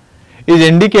is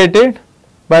indicated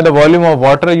by the volume of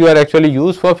water you are actually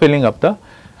used for filling up the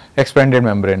expanded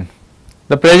membrane.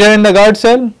 The pressure in the guard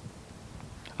cell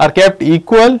are kept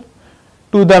equal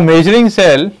to the measuring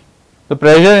cell. The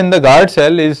pressure in the guard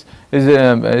cell is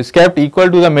kept equal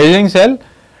to the measuring cell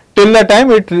till the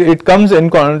time it comes in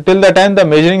till the time the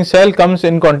measuring cell comes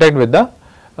in contact with the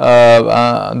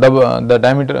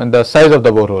diameter and the size of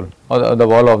the borehole or the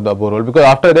wall of the borehole, because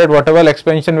after that whatever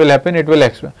expansion will happen, it will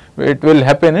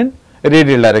happen in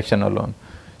radial direction alone.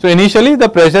 So, initially the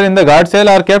pressure in the guard cell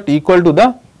are kept equal to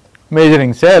the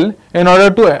measuring cell in order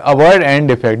to avoid end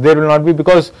effect. There will not be,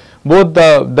 because both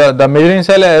the measuring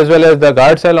cell as well as the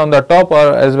guard cell on the top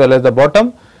or as well as the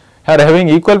bottom are having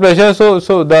equal pressure. So,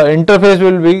 the interface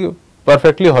will be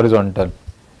perfectly horizontal.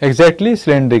 exactly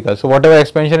cylindrical. So whatever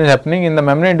expansion is happening in the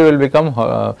membrane, it will become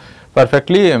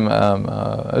perfectly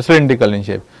cylindrical in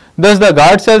shape. Thus the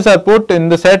guard cells are put in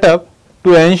the setup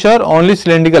to ensure only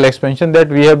cylindrical expansion, that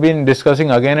we have been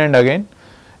discussing again and again.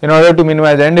 In order to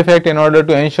minimize end effect, in order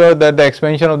to ensure that the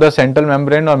expansion of the central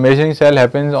membrane or measuring cell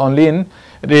happens only in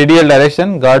radial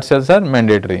direction, guard cells are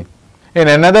mandatory. In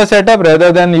another setup,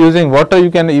 rather than using water,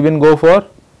 you can even go for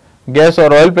gas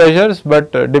or oil pressures, but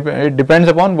it depends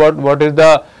upon what is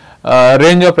the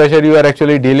range of pressure you are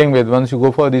actually dealing with once you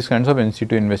go for these kinds of in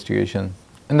situ investigation.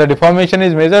 And the deformation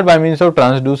is measured by means of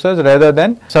transducers rather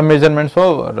than some measurements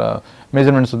for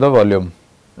measurements of the volume,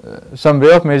 some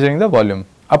way of measuring the volume.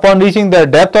 Upon reaching the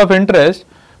depth of interest,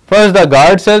 first the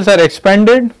guard cells are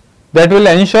expanded, that will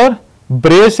ensure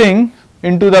bracing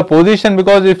into the position,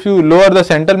 because if you lower the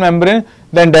central membrane,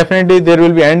 then definitely there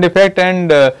will be end effect,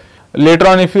 and later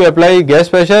on if you apply gas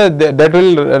pressure, that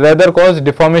will rather cause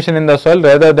deformation in the soil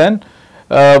rather than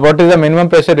what is the minimum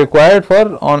pressure required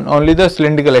for only the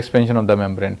cylindrical expansion of the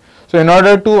membrane. So in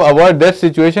order to avoid that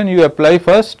situation, you apply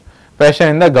first pressure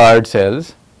in the guard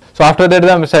cells. So after that,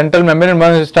 the central membrane,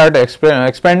 once it start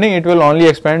expanding, it will only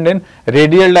expand in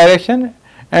radial direction,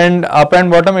 and up and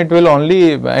bottom it will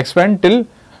only expand till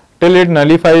it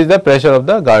nullifies the pressure of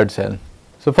the guard cell.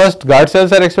 So first guard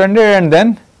cells are expanded, and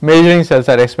then measuring cells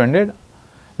are expanded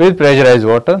with pressurized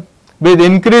water. With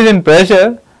increase in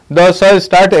pressure, the cells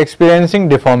start experiencing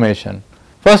deformation.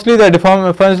 Firstly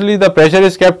the pressure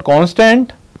is kept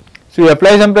constant, so you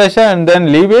apply some pressure and then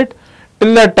leave it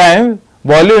till the time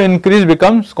volume increase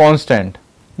becomes constant.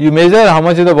 You measure how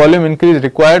much is the volume increase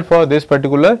required for this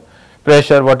particular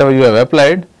pressure, whatever you have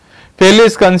applied. Failure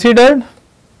is considered.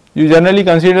 You generally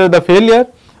consider the failure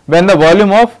when the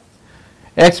volume of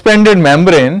expanded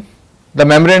membrane, the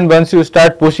membrane once you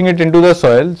start pushing it into the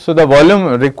soil, so the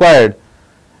volume required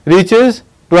reaches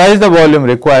twice the volume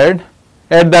required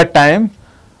at that time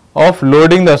of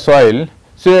loading the soil.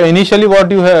 So initially what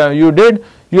you did,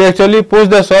 you actually push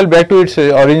the soil back to its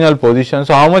original position.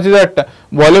 So how much is that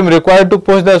volume required to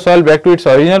push the soil back to its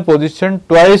original position?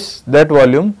 Twice that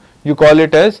volume. You call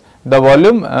it as the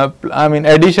volume,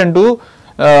 addition to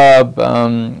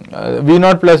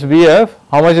V0 plus Vf.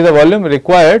 How much is the volume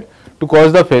required to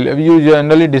cause the failure? You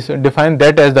generally define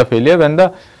that as the failure when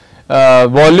the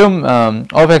volume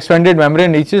of expanded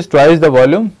membrane reaches twice the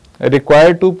volume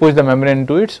required to push the membrane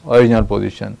into its original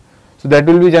position. So that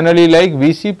will be generally like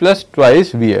Vc plus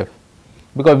twice Vf,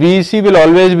 because Vc will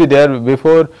always be there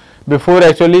before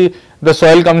actually the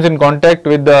soil comes in contact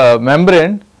with the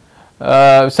membrane.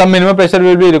 Some minimum pressure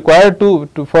will be required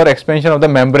for expansion of the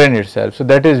membrane itself. So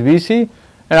that is Vc,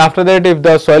 and after that, if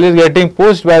the soil is getting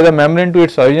pushed by the membrane to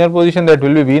its original position, that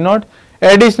will be V0.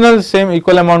 Additional same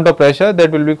equal amount of pressure,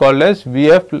 that will be called as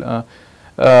Vf,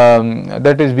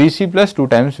 that is Vc plus 2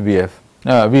 times Vf,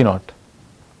 V0.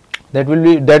 That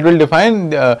will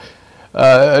define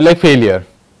like failure.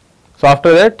 So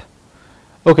after that,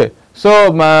 okay.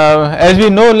 So as we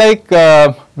know, like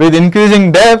with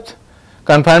increasing depth,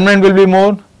 confinement will be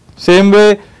more. Same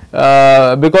way,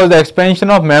 because the expansion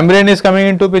of membrane is coming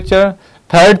into picture.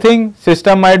 Third thing,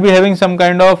 system might be having some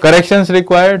kind of corrections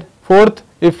required. Fourth,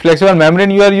 if flexible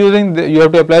membrane you are using, you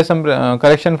have to apply some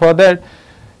correction for that.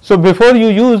 So before you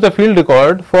use the field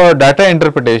record for data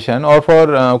interpretation or for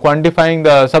quantifying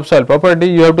the subsoil property,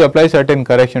 you have to apply certain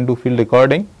correction to field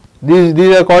recording.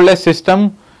 These are called as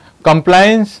system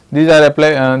compliance. These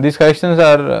corrections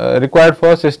are required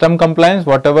for system compliance.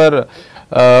 Whatever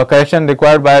correction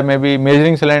required by maybe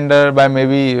measuring cylinder, by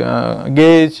maybe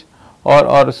gauge,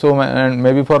 or so, and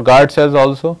maybe for guard cells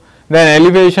also. Then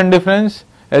elevation difference.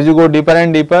 As you go deeper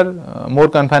and deeper, more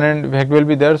confinement effect will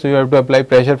be there, so you have to apply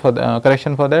pressure for the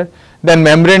correction for that. Then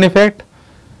membrane effect,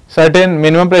 certain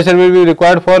minimum pressure will be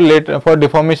required for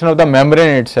deformation of the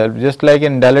membrane itself. Just like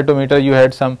in dilatometer, you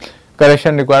had some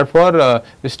correction required for the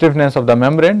stiffness of the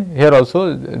membrane. Here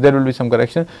also there will be some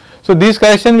correction. So these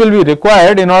correction will be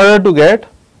required in order to get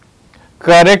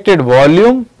corrected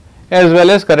volume as well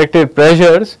as corrected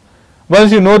pressures.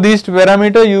 Once you know these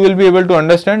parameters, you will be able to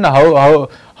understand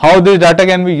how this data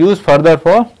can be used further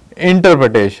for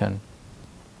interpretation.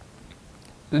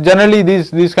 Generally,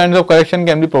 these kinds of correction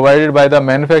can be provided by the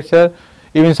manufacturer.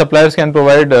 Even suppliers can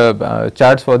provide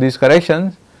charts for these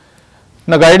corrections.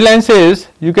 Now, guideline says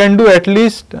you can do at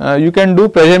least you can do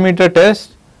pressuremeter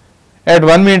test at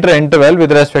 1 meter interval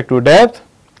with respect to depth.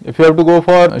 If you have to go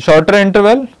for shorter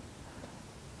interval,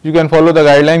 you can follow the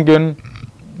guideline given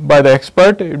by the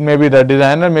expert. It may be the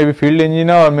designer, maybe field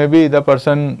engineer, or maybe the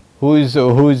person who is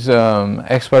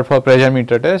expert for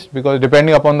pressuremeter test, because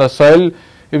depending upon the soil,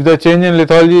 if the change in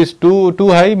lithology is too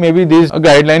high, maybe this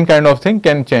guideline kind of thing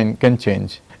can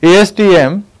change.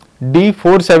 ASTM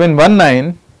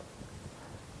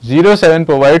D471907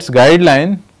 provides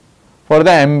guideline for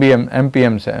the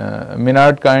MPMs,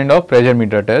 Minard kind of pressure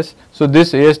meter test. So,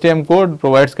 this ASTM code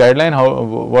provides guideline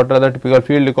what are the typical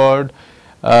field record,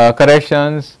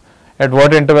 corrections, at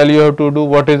what interval you have to do,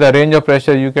 what is the range of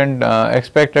pressure you can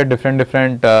expect at different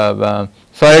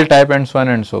soil type and so on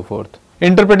and so forth.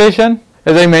 Interpretation,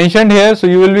 as I mentioned here, so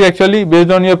you will be actually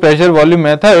based on your pressure volume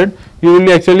method, you will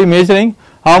be actually measuring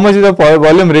how much is the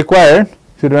volume required.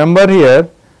 If you remember here,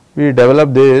 we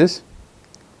develop this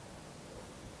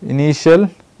initial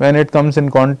when it comes in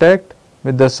contact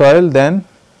with the soil, then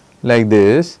like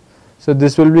this. So,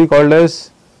 this will be called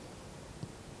as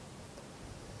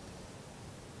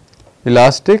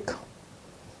elastic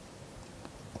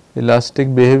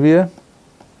behavior.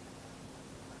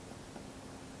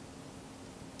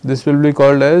 This will be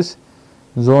called as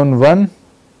zone 1.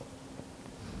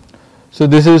 So,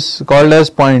 this is called as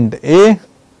point A,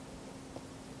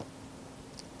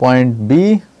 point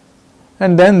B,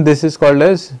 and then this is called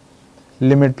as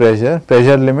limit pressure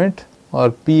limit,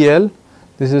 or PL.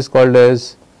 This is called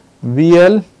as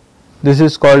VL. This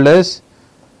is called as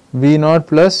V0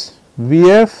 plus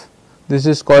VF. This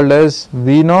is called as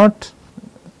V0.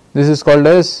 This is called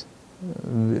as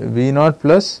V0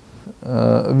 plus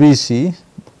VC.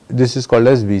 This is called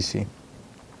as VC,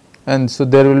 and so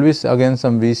there will be again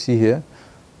some VC here.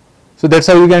 So, that is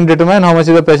how you can determine how much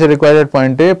is the pressure required at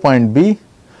point A, point B.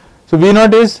 So,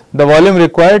 V0 is the volume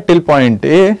required till point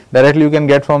A, directly you can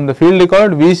get from the field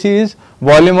record. VC is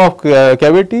volume of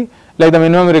cavity, like the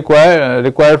minimum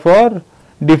required for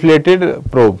deflated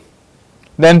probe.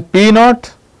 Then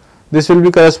P0, this will be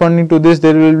corresponding to this,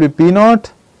 there will be P0,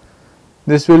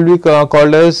 this will be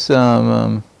called as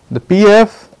the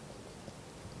PF,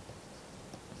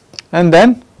 and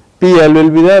then PL will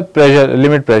be the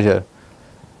limit pressure.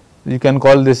 You can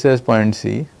call this as point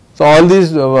C. So, all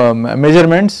these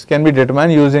measurements can be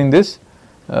determined using this.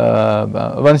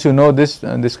 Once you know this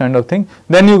kind of thing,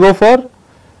 then you go for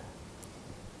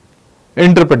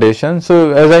interpretation.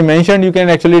 So, as I mentioned, you can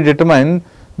actually determine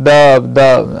the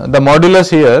modulus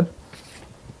here.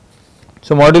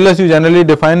 So, modulus you generally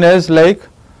define as like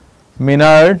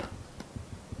Minard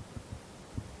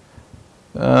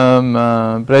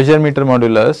pressure meter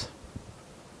modulus,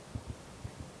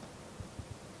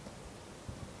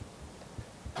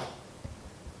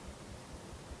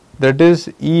 that is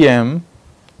EM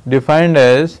defined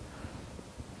as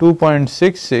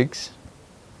 2.66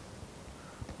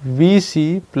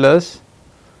 VC plus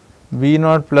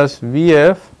V0 plus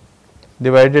VF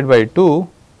divided by 2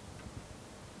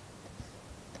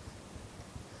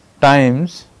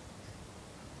 times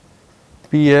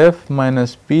PF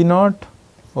minus P0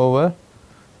 over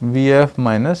VF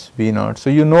minus V0. So,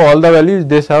 you know all the values.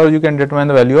 This how you can determine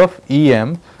the value of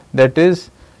EM, that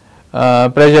is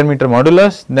pressure meter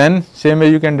modulus. Then same way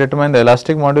you can determine the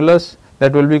elastic modulus,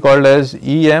 that will be called as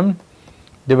EM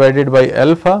divided by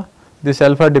alpha. This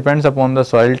alpha depends upon the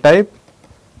soil type.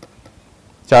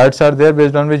 Charts are there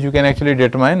based on which you can actually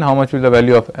determine how much will the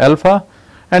value of alpha,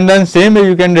 and then same way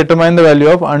you can determine the value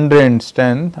of undrained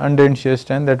strength, undrained shear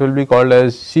strength, that will be called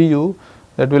as CU,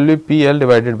 that will be PL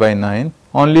divided by 9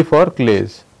 only for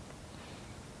clays.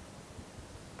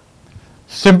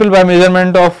 Simple by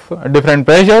measurement of different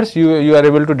pressures, you are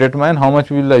able to determine how much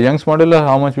will the Young's modulus,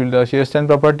 how much will the shear strength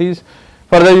properties.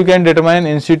 Further you can determine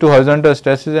in situ horizontal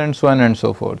stresses and so on and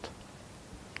so forth.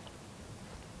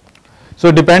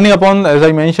 So, depending upon, as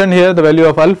I mentioned here, the value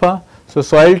of alpha. So,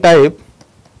 soil type,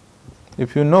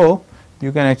 if you know,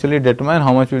 you can actually determine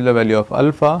how much will the value of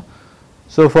alpha.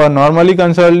 So, for normally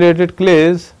consolidated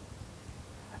clays,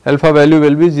 alpha value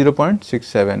will be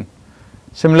 0.67.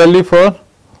 Similarly, for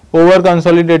over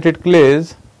consolidated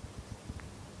clays,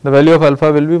 the value of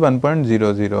alpha will be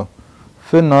 1.00.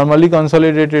 For normally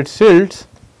consolidated silts,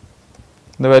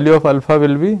 the value of alpha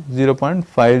will be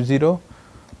 0.50.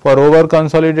 For over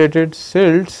consolidated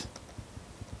silts,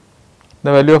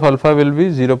 the value of alpha will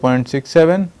be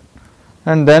 0.67,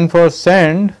 and then for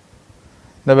sand,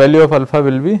 the value of alpha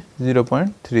will be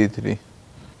 0.33.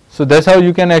 So, that is how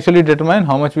you can actually determine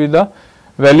how much will the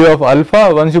value of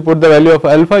alpha. Once you put the value of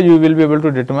alpha, you will be able to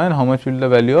determine how much will the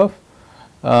value of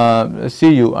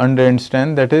CU, undrained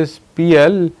strength, that is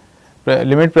PL,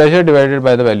 limit pressure divided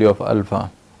by the value of alpha,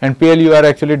 and PL you are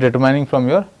actually determining from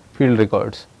your field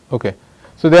records. Okay.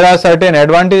 So, there are certain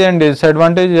advantages and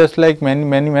disadvantages, just like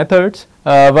many methods.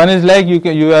 One is like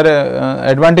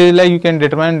advantage is like you can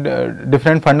determine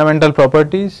different fundamental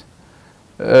properties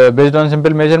based on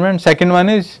simple measurement. Second one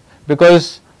is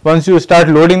because once you start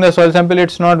loading the soil sample,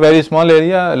 it is not very small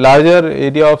area, larger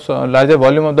area of larger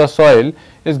volume of the soil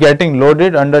is getting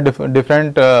loaded under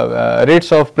different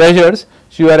rates of pressures.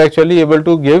 So, you are actually able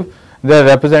to give the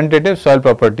representative soil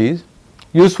properties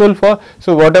useful for.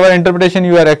 So, whatever interpretation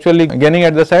you are actually getting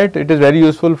at the site, it is very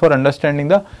useful for understanding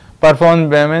the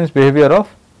performance behavior of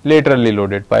laterally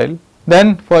loaded pile.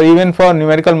 Then for even for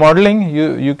numerical modeling,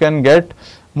 you can get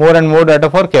more and more data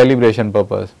for calibration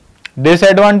purpose.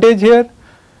 Disadvantage here,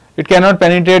 it cannot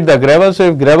penetrate the gravel.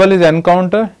 So, if gravel is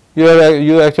encountered,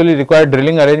 you actually require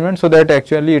drilling arrangement, so that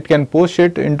actually it can push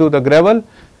it into the gravel.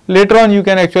 Later on you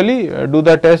can actually do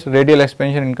the test radial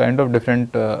expansion in kind of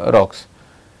different rocks.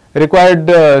 Required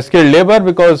skilled labor,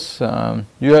 because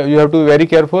you have to be very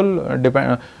careful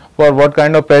for what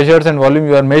kind of pressures and volume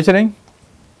you are measuring.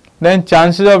 Then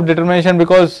chances of determination,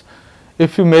 because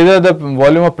if you measure the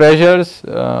volume of pressures,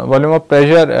 volume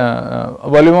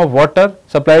of water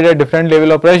supplied at different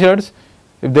level of pressures,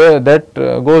 if that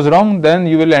goes wrong, then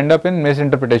you will end up in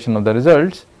misinterpretation of the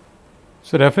results.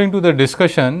 So, referring to the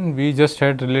discussion we just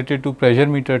had related to pressure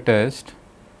meter test,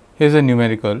 here is a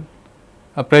numerical.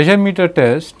 A pressure meter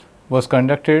test was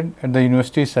conducted at the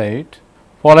university site.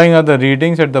 Following are the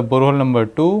readings at the borehole number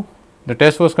 2. The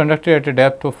test was conducted at a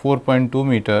depth of 4.2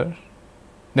 meter.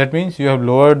 That means you have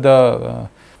lowered the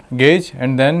gauge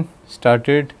and then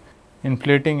started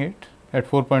inflating it at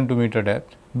 4.2 meter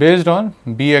depth based on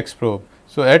BX probe.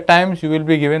 So, at times you will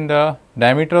be given the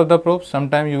diameter of the probe,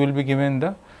 sometimes you will be given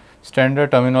the standard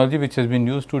terminology which has been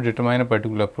used to determine a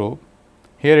particular probe.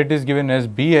 Here it is given as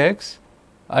BX.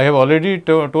 I have already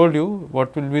told you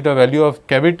what will be the value of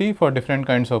cavity for different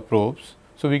kinds of probes.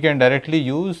 So, we can directly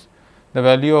use the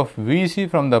value of VC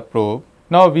from the probe.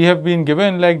 Now, we have been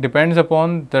given, like, depends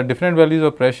upon the different values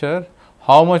of pressure,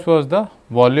 how much was the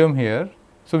volume here.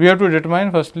 So, we have to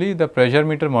determine firstly the pressure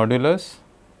meter modulus,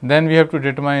 then we have to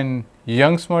determine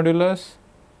Young's modulus,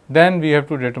 then we have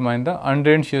to determine the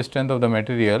undrained shear strength of the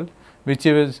material, which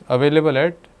is available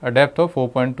at a depth of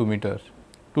 4.2 meters.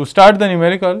 To start the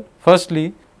numerical,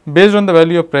 firstly, based on the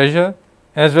value of pressure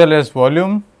as well as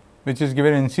volume, which is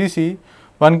given in cc,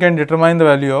 one can determine the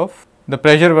value of the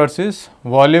pressure versus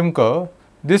volume curve.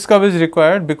 This curve is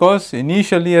required because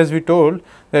initially, as we told,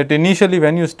 that initially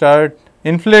when you start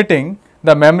inflating,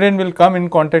 the membrane will come in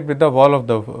contact with the wall of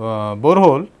the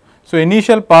borehole. So,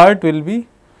 initial part will be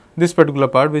this particular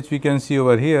part, which we can see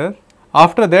over here.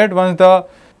 After that, once the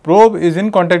probe is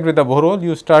in contact with the borehole,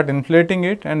 you start inflating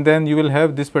it, and then you will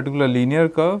have this particular linear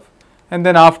curve, and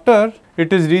then after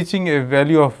it is reaching a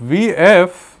value of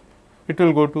Vf, it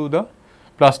will go to the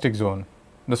plastic zone.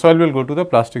 The soil will go to the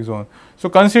plastic zone. So,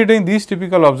 considering these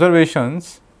typical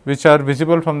observations which are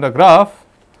visible from the graph,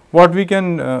 what we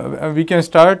can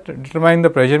start determining the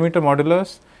pressure meter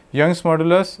modulus, Young's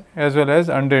modulus as well as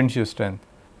undrained shear strength.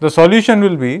 The solution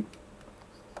will be,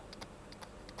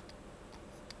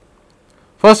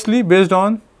 firstly, based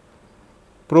on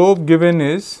probe given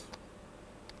is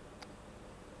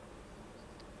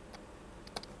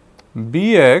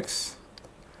Bx,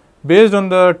 based on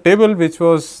the table which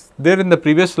was there in the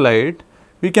previous slide,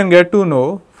 we can get to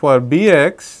know for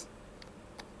Bx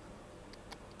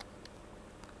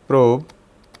probe,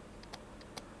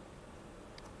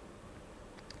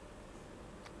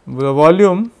 the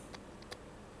volume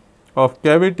of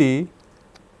cavity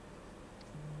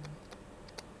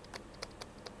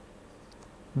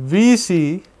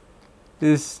Vc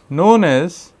is known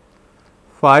as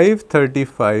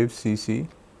 535 cc,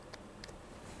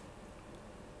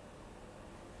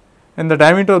 and the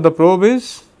diameter of the probe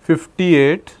is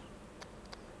 58,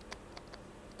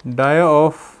 dia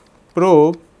of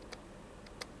probe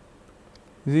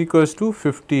is equals to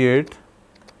 58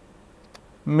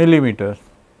 millimeter.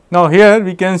 Now, here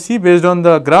we can see, based on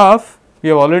the graph we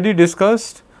have already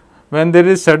discussed, when there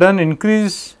is sudden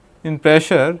increase in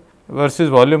pressure versus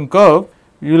volume curve,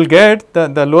 you will get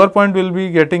the lower point will be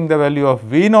getting the value of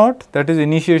V naught, that is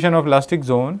initiation of elastic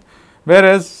zone,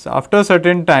 whereas after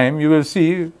certain time you will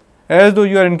see, as though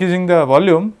you are increasing the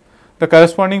volume, the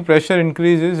corresponding pressure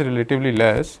increase is relatively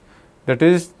less, that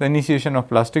is the initiation of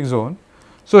plastic zone.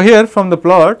 So, here from the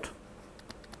plot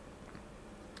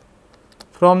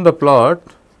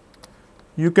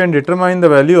you can determine the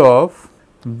value of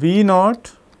V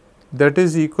naught, that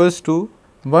is equals to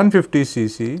 150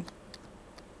 cc,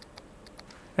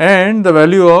 and the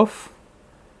value of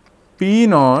P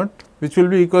naught, which will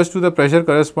be equals to the pressure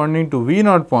corresponding to V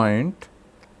naught point,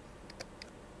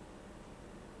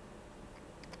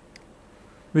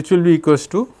 which will be equals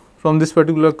to, from this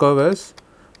particular curve, as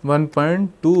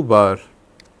 1.2 bar.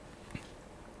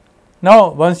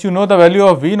 Now, once you know the value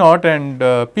of V naught and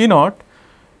P naught,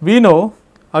 we know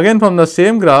again from the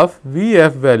same graph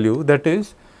Vf value, that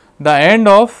is the end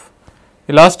of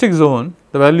elastic zone,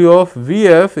 the value of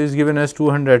Vf is given as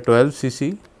 212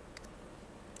 cc,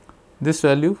 this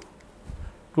value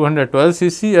 212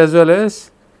 cc, as well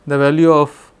as the value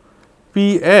of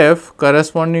Pf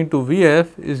corresponding to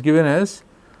Vf is given as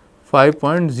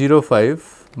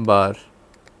 5.05 bar.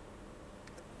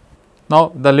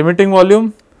 Now, the limiting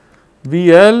volume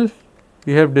Vl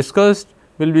we have discussed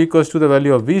will be equals to the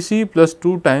value of Vc plus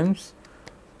 2 times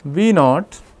V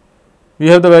naught. We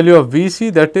have the value of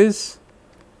Vc, that is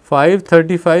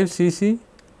 535 cc,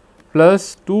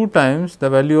 plus 2 times the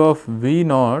value of V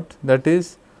naught, that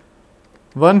is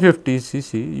 150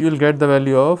 cc. You will get the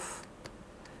value of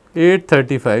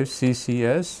 835 cc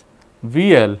as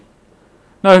Vl.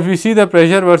 Now, if we see the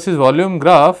pressure versus volume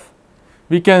graph,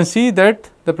 we can see that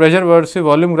the pressure versus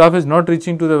volume graph is not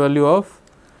reaching to the value of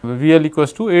Vl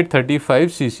equals to 835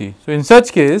 cc. So, in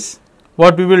such case,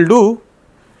 what we will do,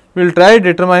 we will try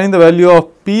determining the value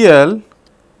of PL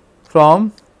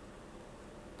from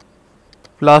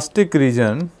plastic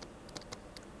region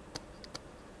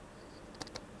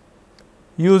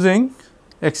using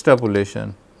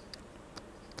extrapolation.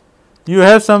 You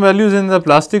have some values in the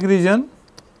plastic region,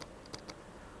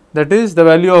 that is the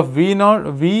value of V naught,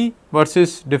 V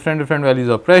versus different values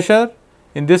of pressure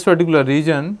in this particular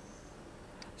region.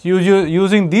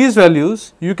 Using these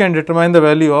values, you can determine the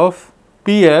value of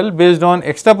PL based on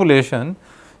extrapolation,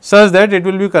 such that it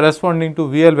will be corresponding to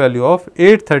VL value of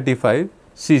 835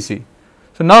 cc.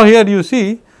 So, now here you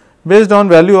see based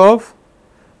on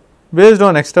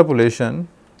extrapolation,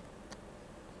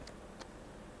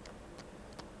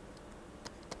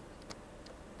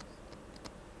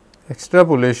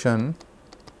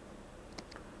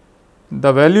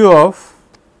 the value of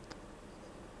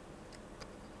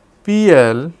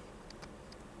PL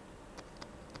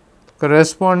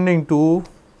corresponding to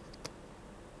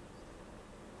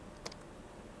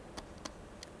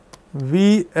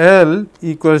VL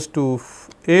equals to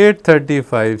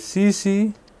 835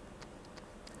 cc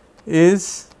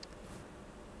is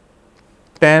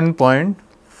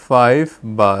 10.5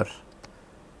 bar.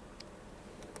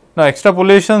 Now,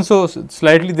 extrapolation, so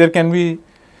slightly there can be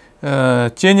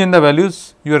change in the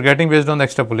values you are getting based on the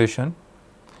extrapolation.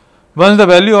 Once the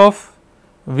value of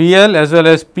VL as well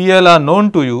as PL are known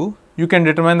to you, you can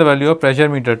determine the value of pressure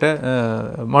meter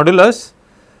modulus.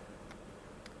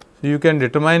 So, you can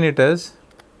determine it as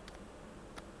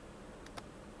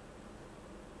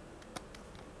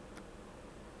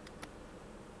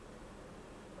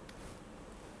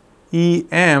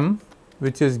EM,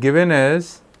 which is given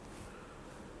as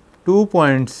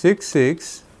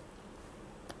 2.66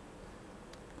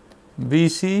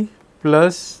 Vc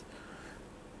plus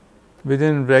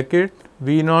within bracket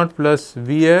V naught plus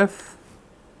Vf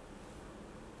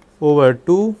over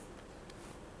 2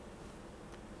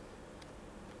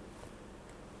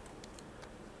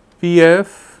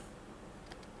 Pf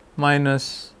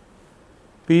minus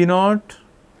P naught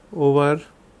over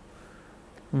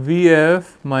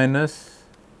Vf minus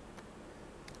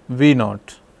V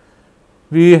naught.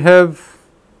 We have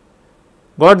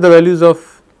got the values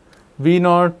of V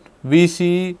naught,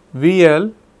 Vc,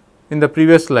 Vl in the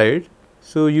previous slide.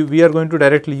 So, we are going to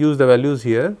directly use the values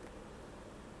here.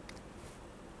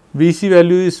 Vc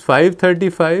value is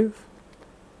 535,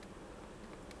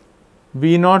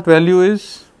 V naught value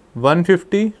is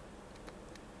 150,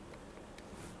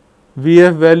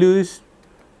 Vf value is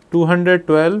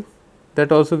 212,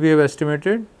 that also we have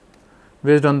estimated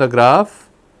based on the graph.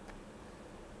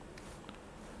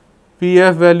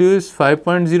 Pf value is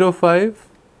 5.05,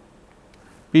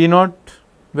 P naught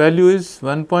value is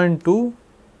 1.2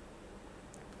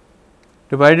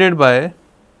 divided by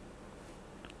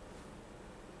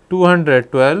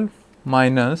 212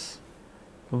 minus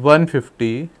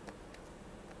 150.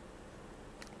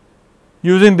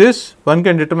 Using this, one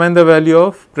can determine the value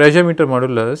of pressure meter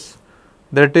modulus,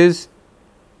 that is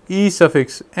E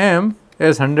suffix m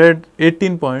as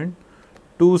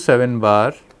 118.27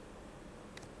 bar.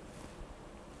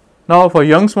 Now, for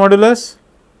Young's modulus,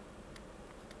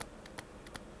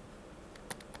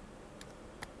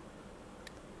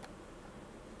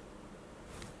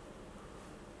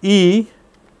 E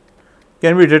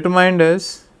can be determined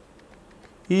as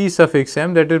E suffix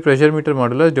m, that is pressure meter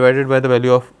modulus divided by the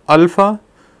value of alpha.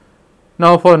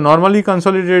 Now, for normally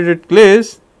consolidated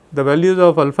clays, the values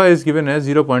of alpha is given as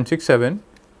 0.67.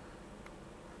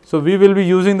 So, we will be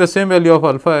using the same value of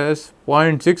alpha as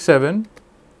 0.67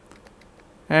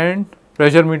 and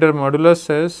pressure meter modulus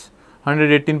as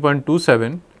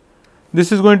 118.27.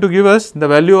 This is going to give us the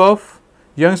value of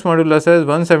Young's modulus as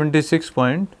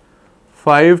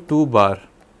 176.52 bar.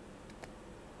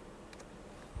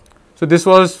 So, this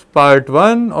was part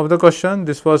 1 of the question,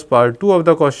 this was part 2 of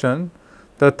the question.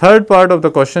 The third part of the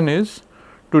question is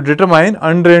to determine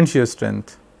undrained shear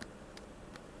strength.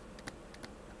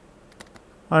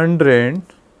 Undrained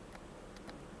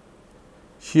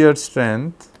shear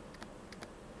strength,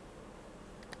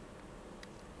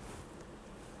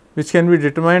 which can be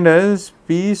determined as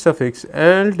P suffix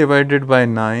L divided by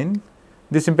 9.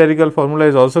 This empirical formula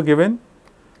is also given.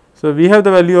 So, we have the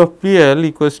value of PL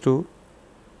equals to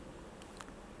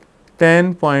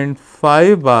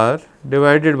 10.5 bar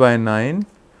divided by 9,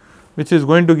 which is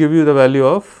going to give you the value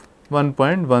of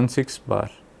 1.16 bar.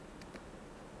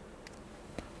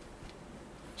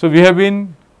 So, we have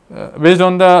been based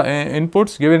on the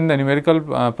inputs given in the numerical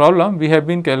problem, we have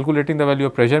been calculating the value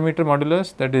of pressure meter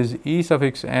modulus, that is E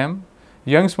suffix m,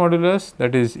 Young's modulus,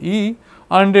 that is E,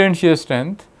 undrained shear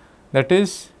strength, that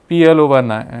is PL over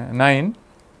 9.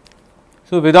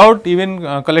 So, without even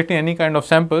collecting any kind of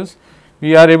samples,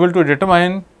 we are able to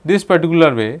determine this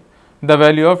particular way the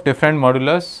value of different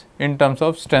modulus in terms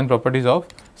of strength properties of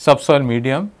subsoil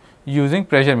medium using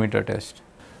pressure meter test.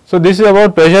 So, this is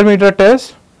about pressure meter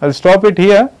test. I will stop it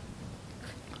here.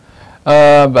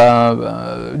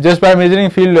 Just by measuring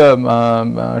field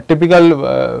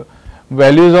typical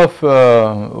values of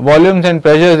volumes and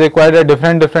pressures required at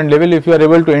different level, if you are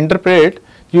able to interpret,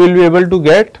 you will be able to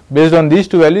get based on these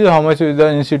two values how much is the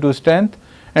in situ strength.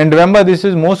 And remember, this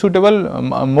is more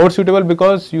suitable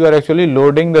because you are actually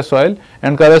loading the soil,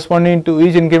 and corresponding to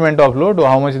each increment of load,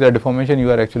 how much is the deformation you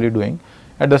are actually doing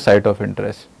at the site of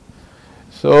interest.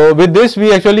 So, with this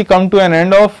we actually come to an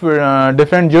end of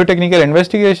different geotechnical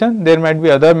investigation. There might be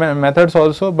other methods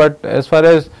also, but as far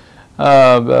as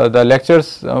the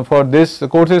lectures for this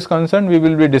course is concerned, we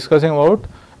will be discussing about,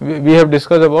 we have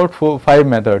discussed about 5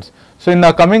 methods. So, in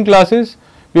the coming classes,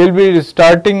 we will be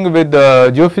starting with the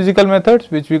geophysical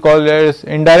methods, which we call as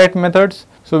indirect methods.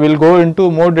 So, we will go into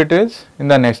more details in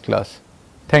the next class.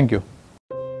 Thank you.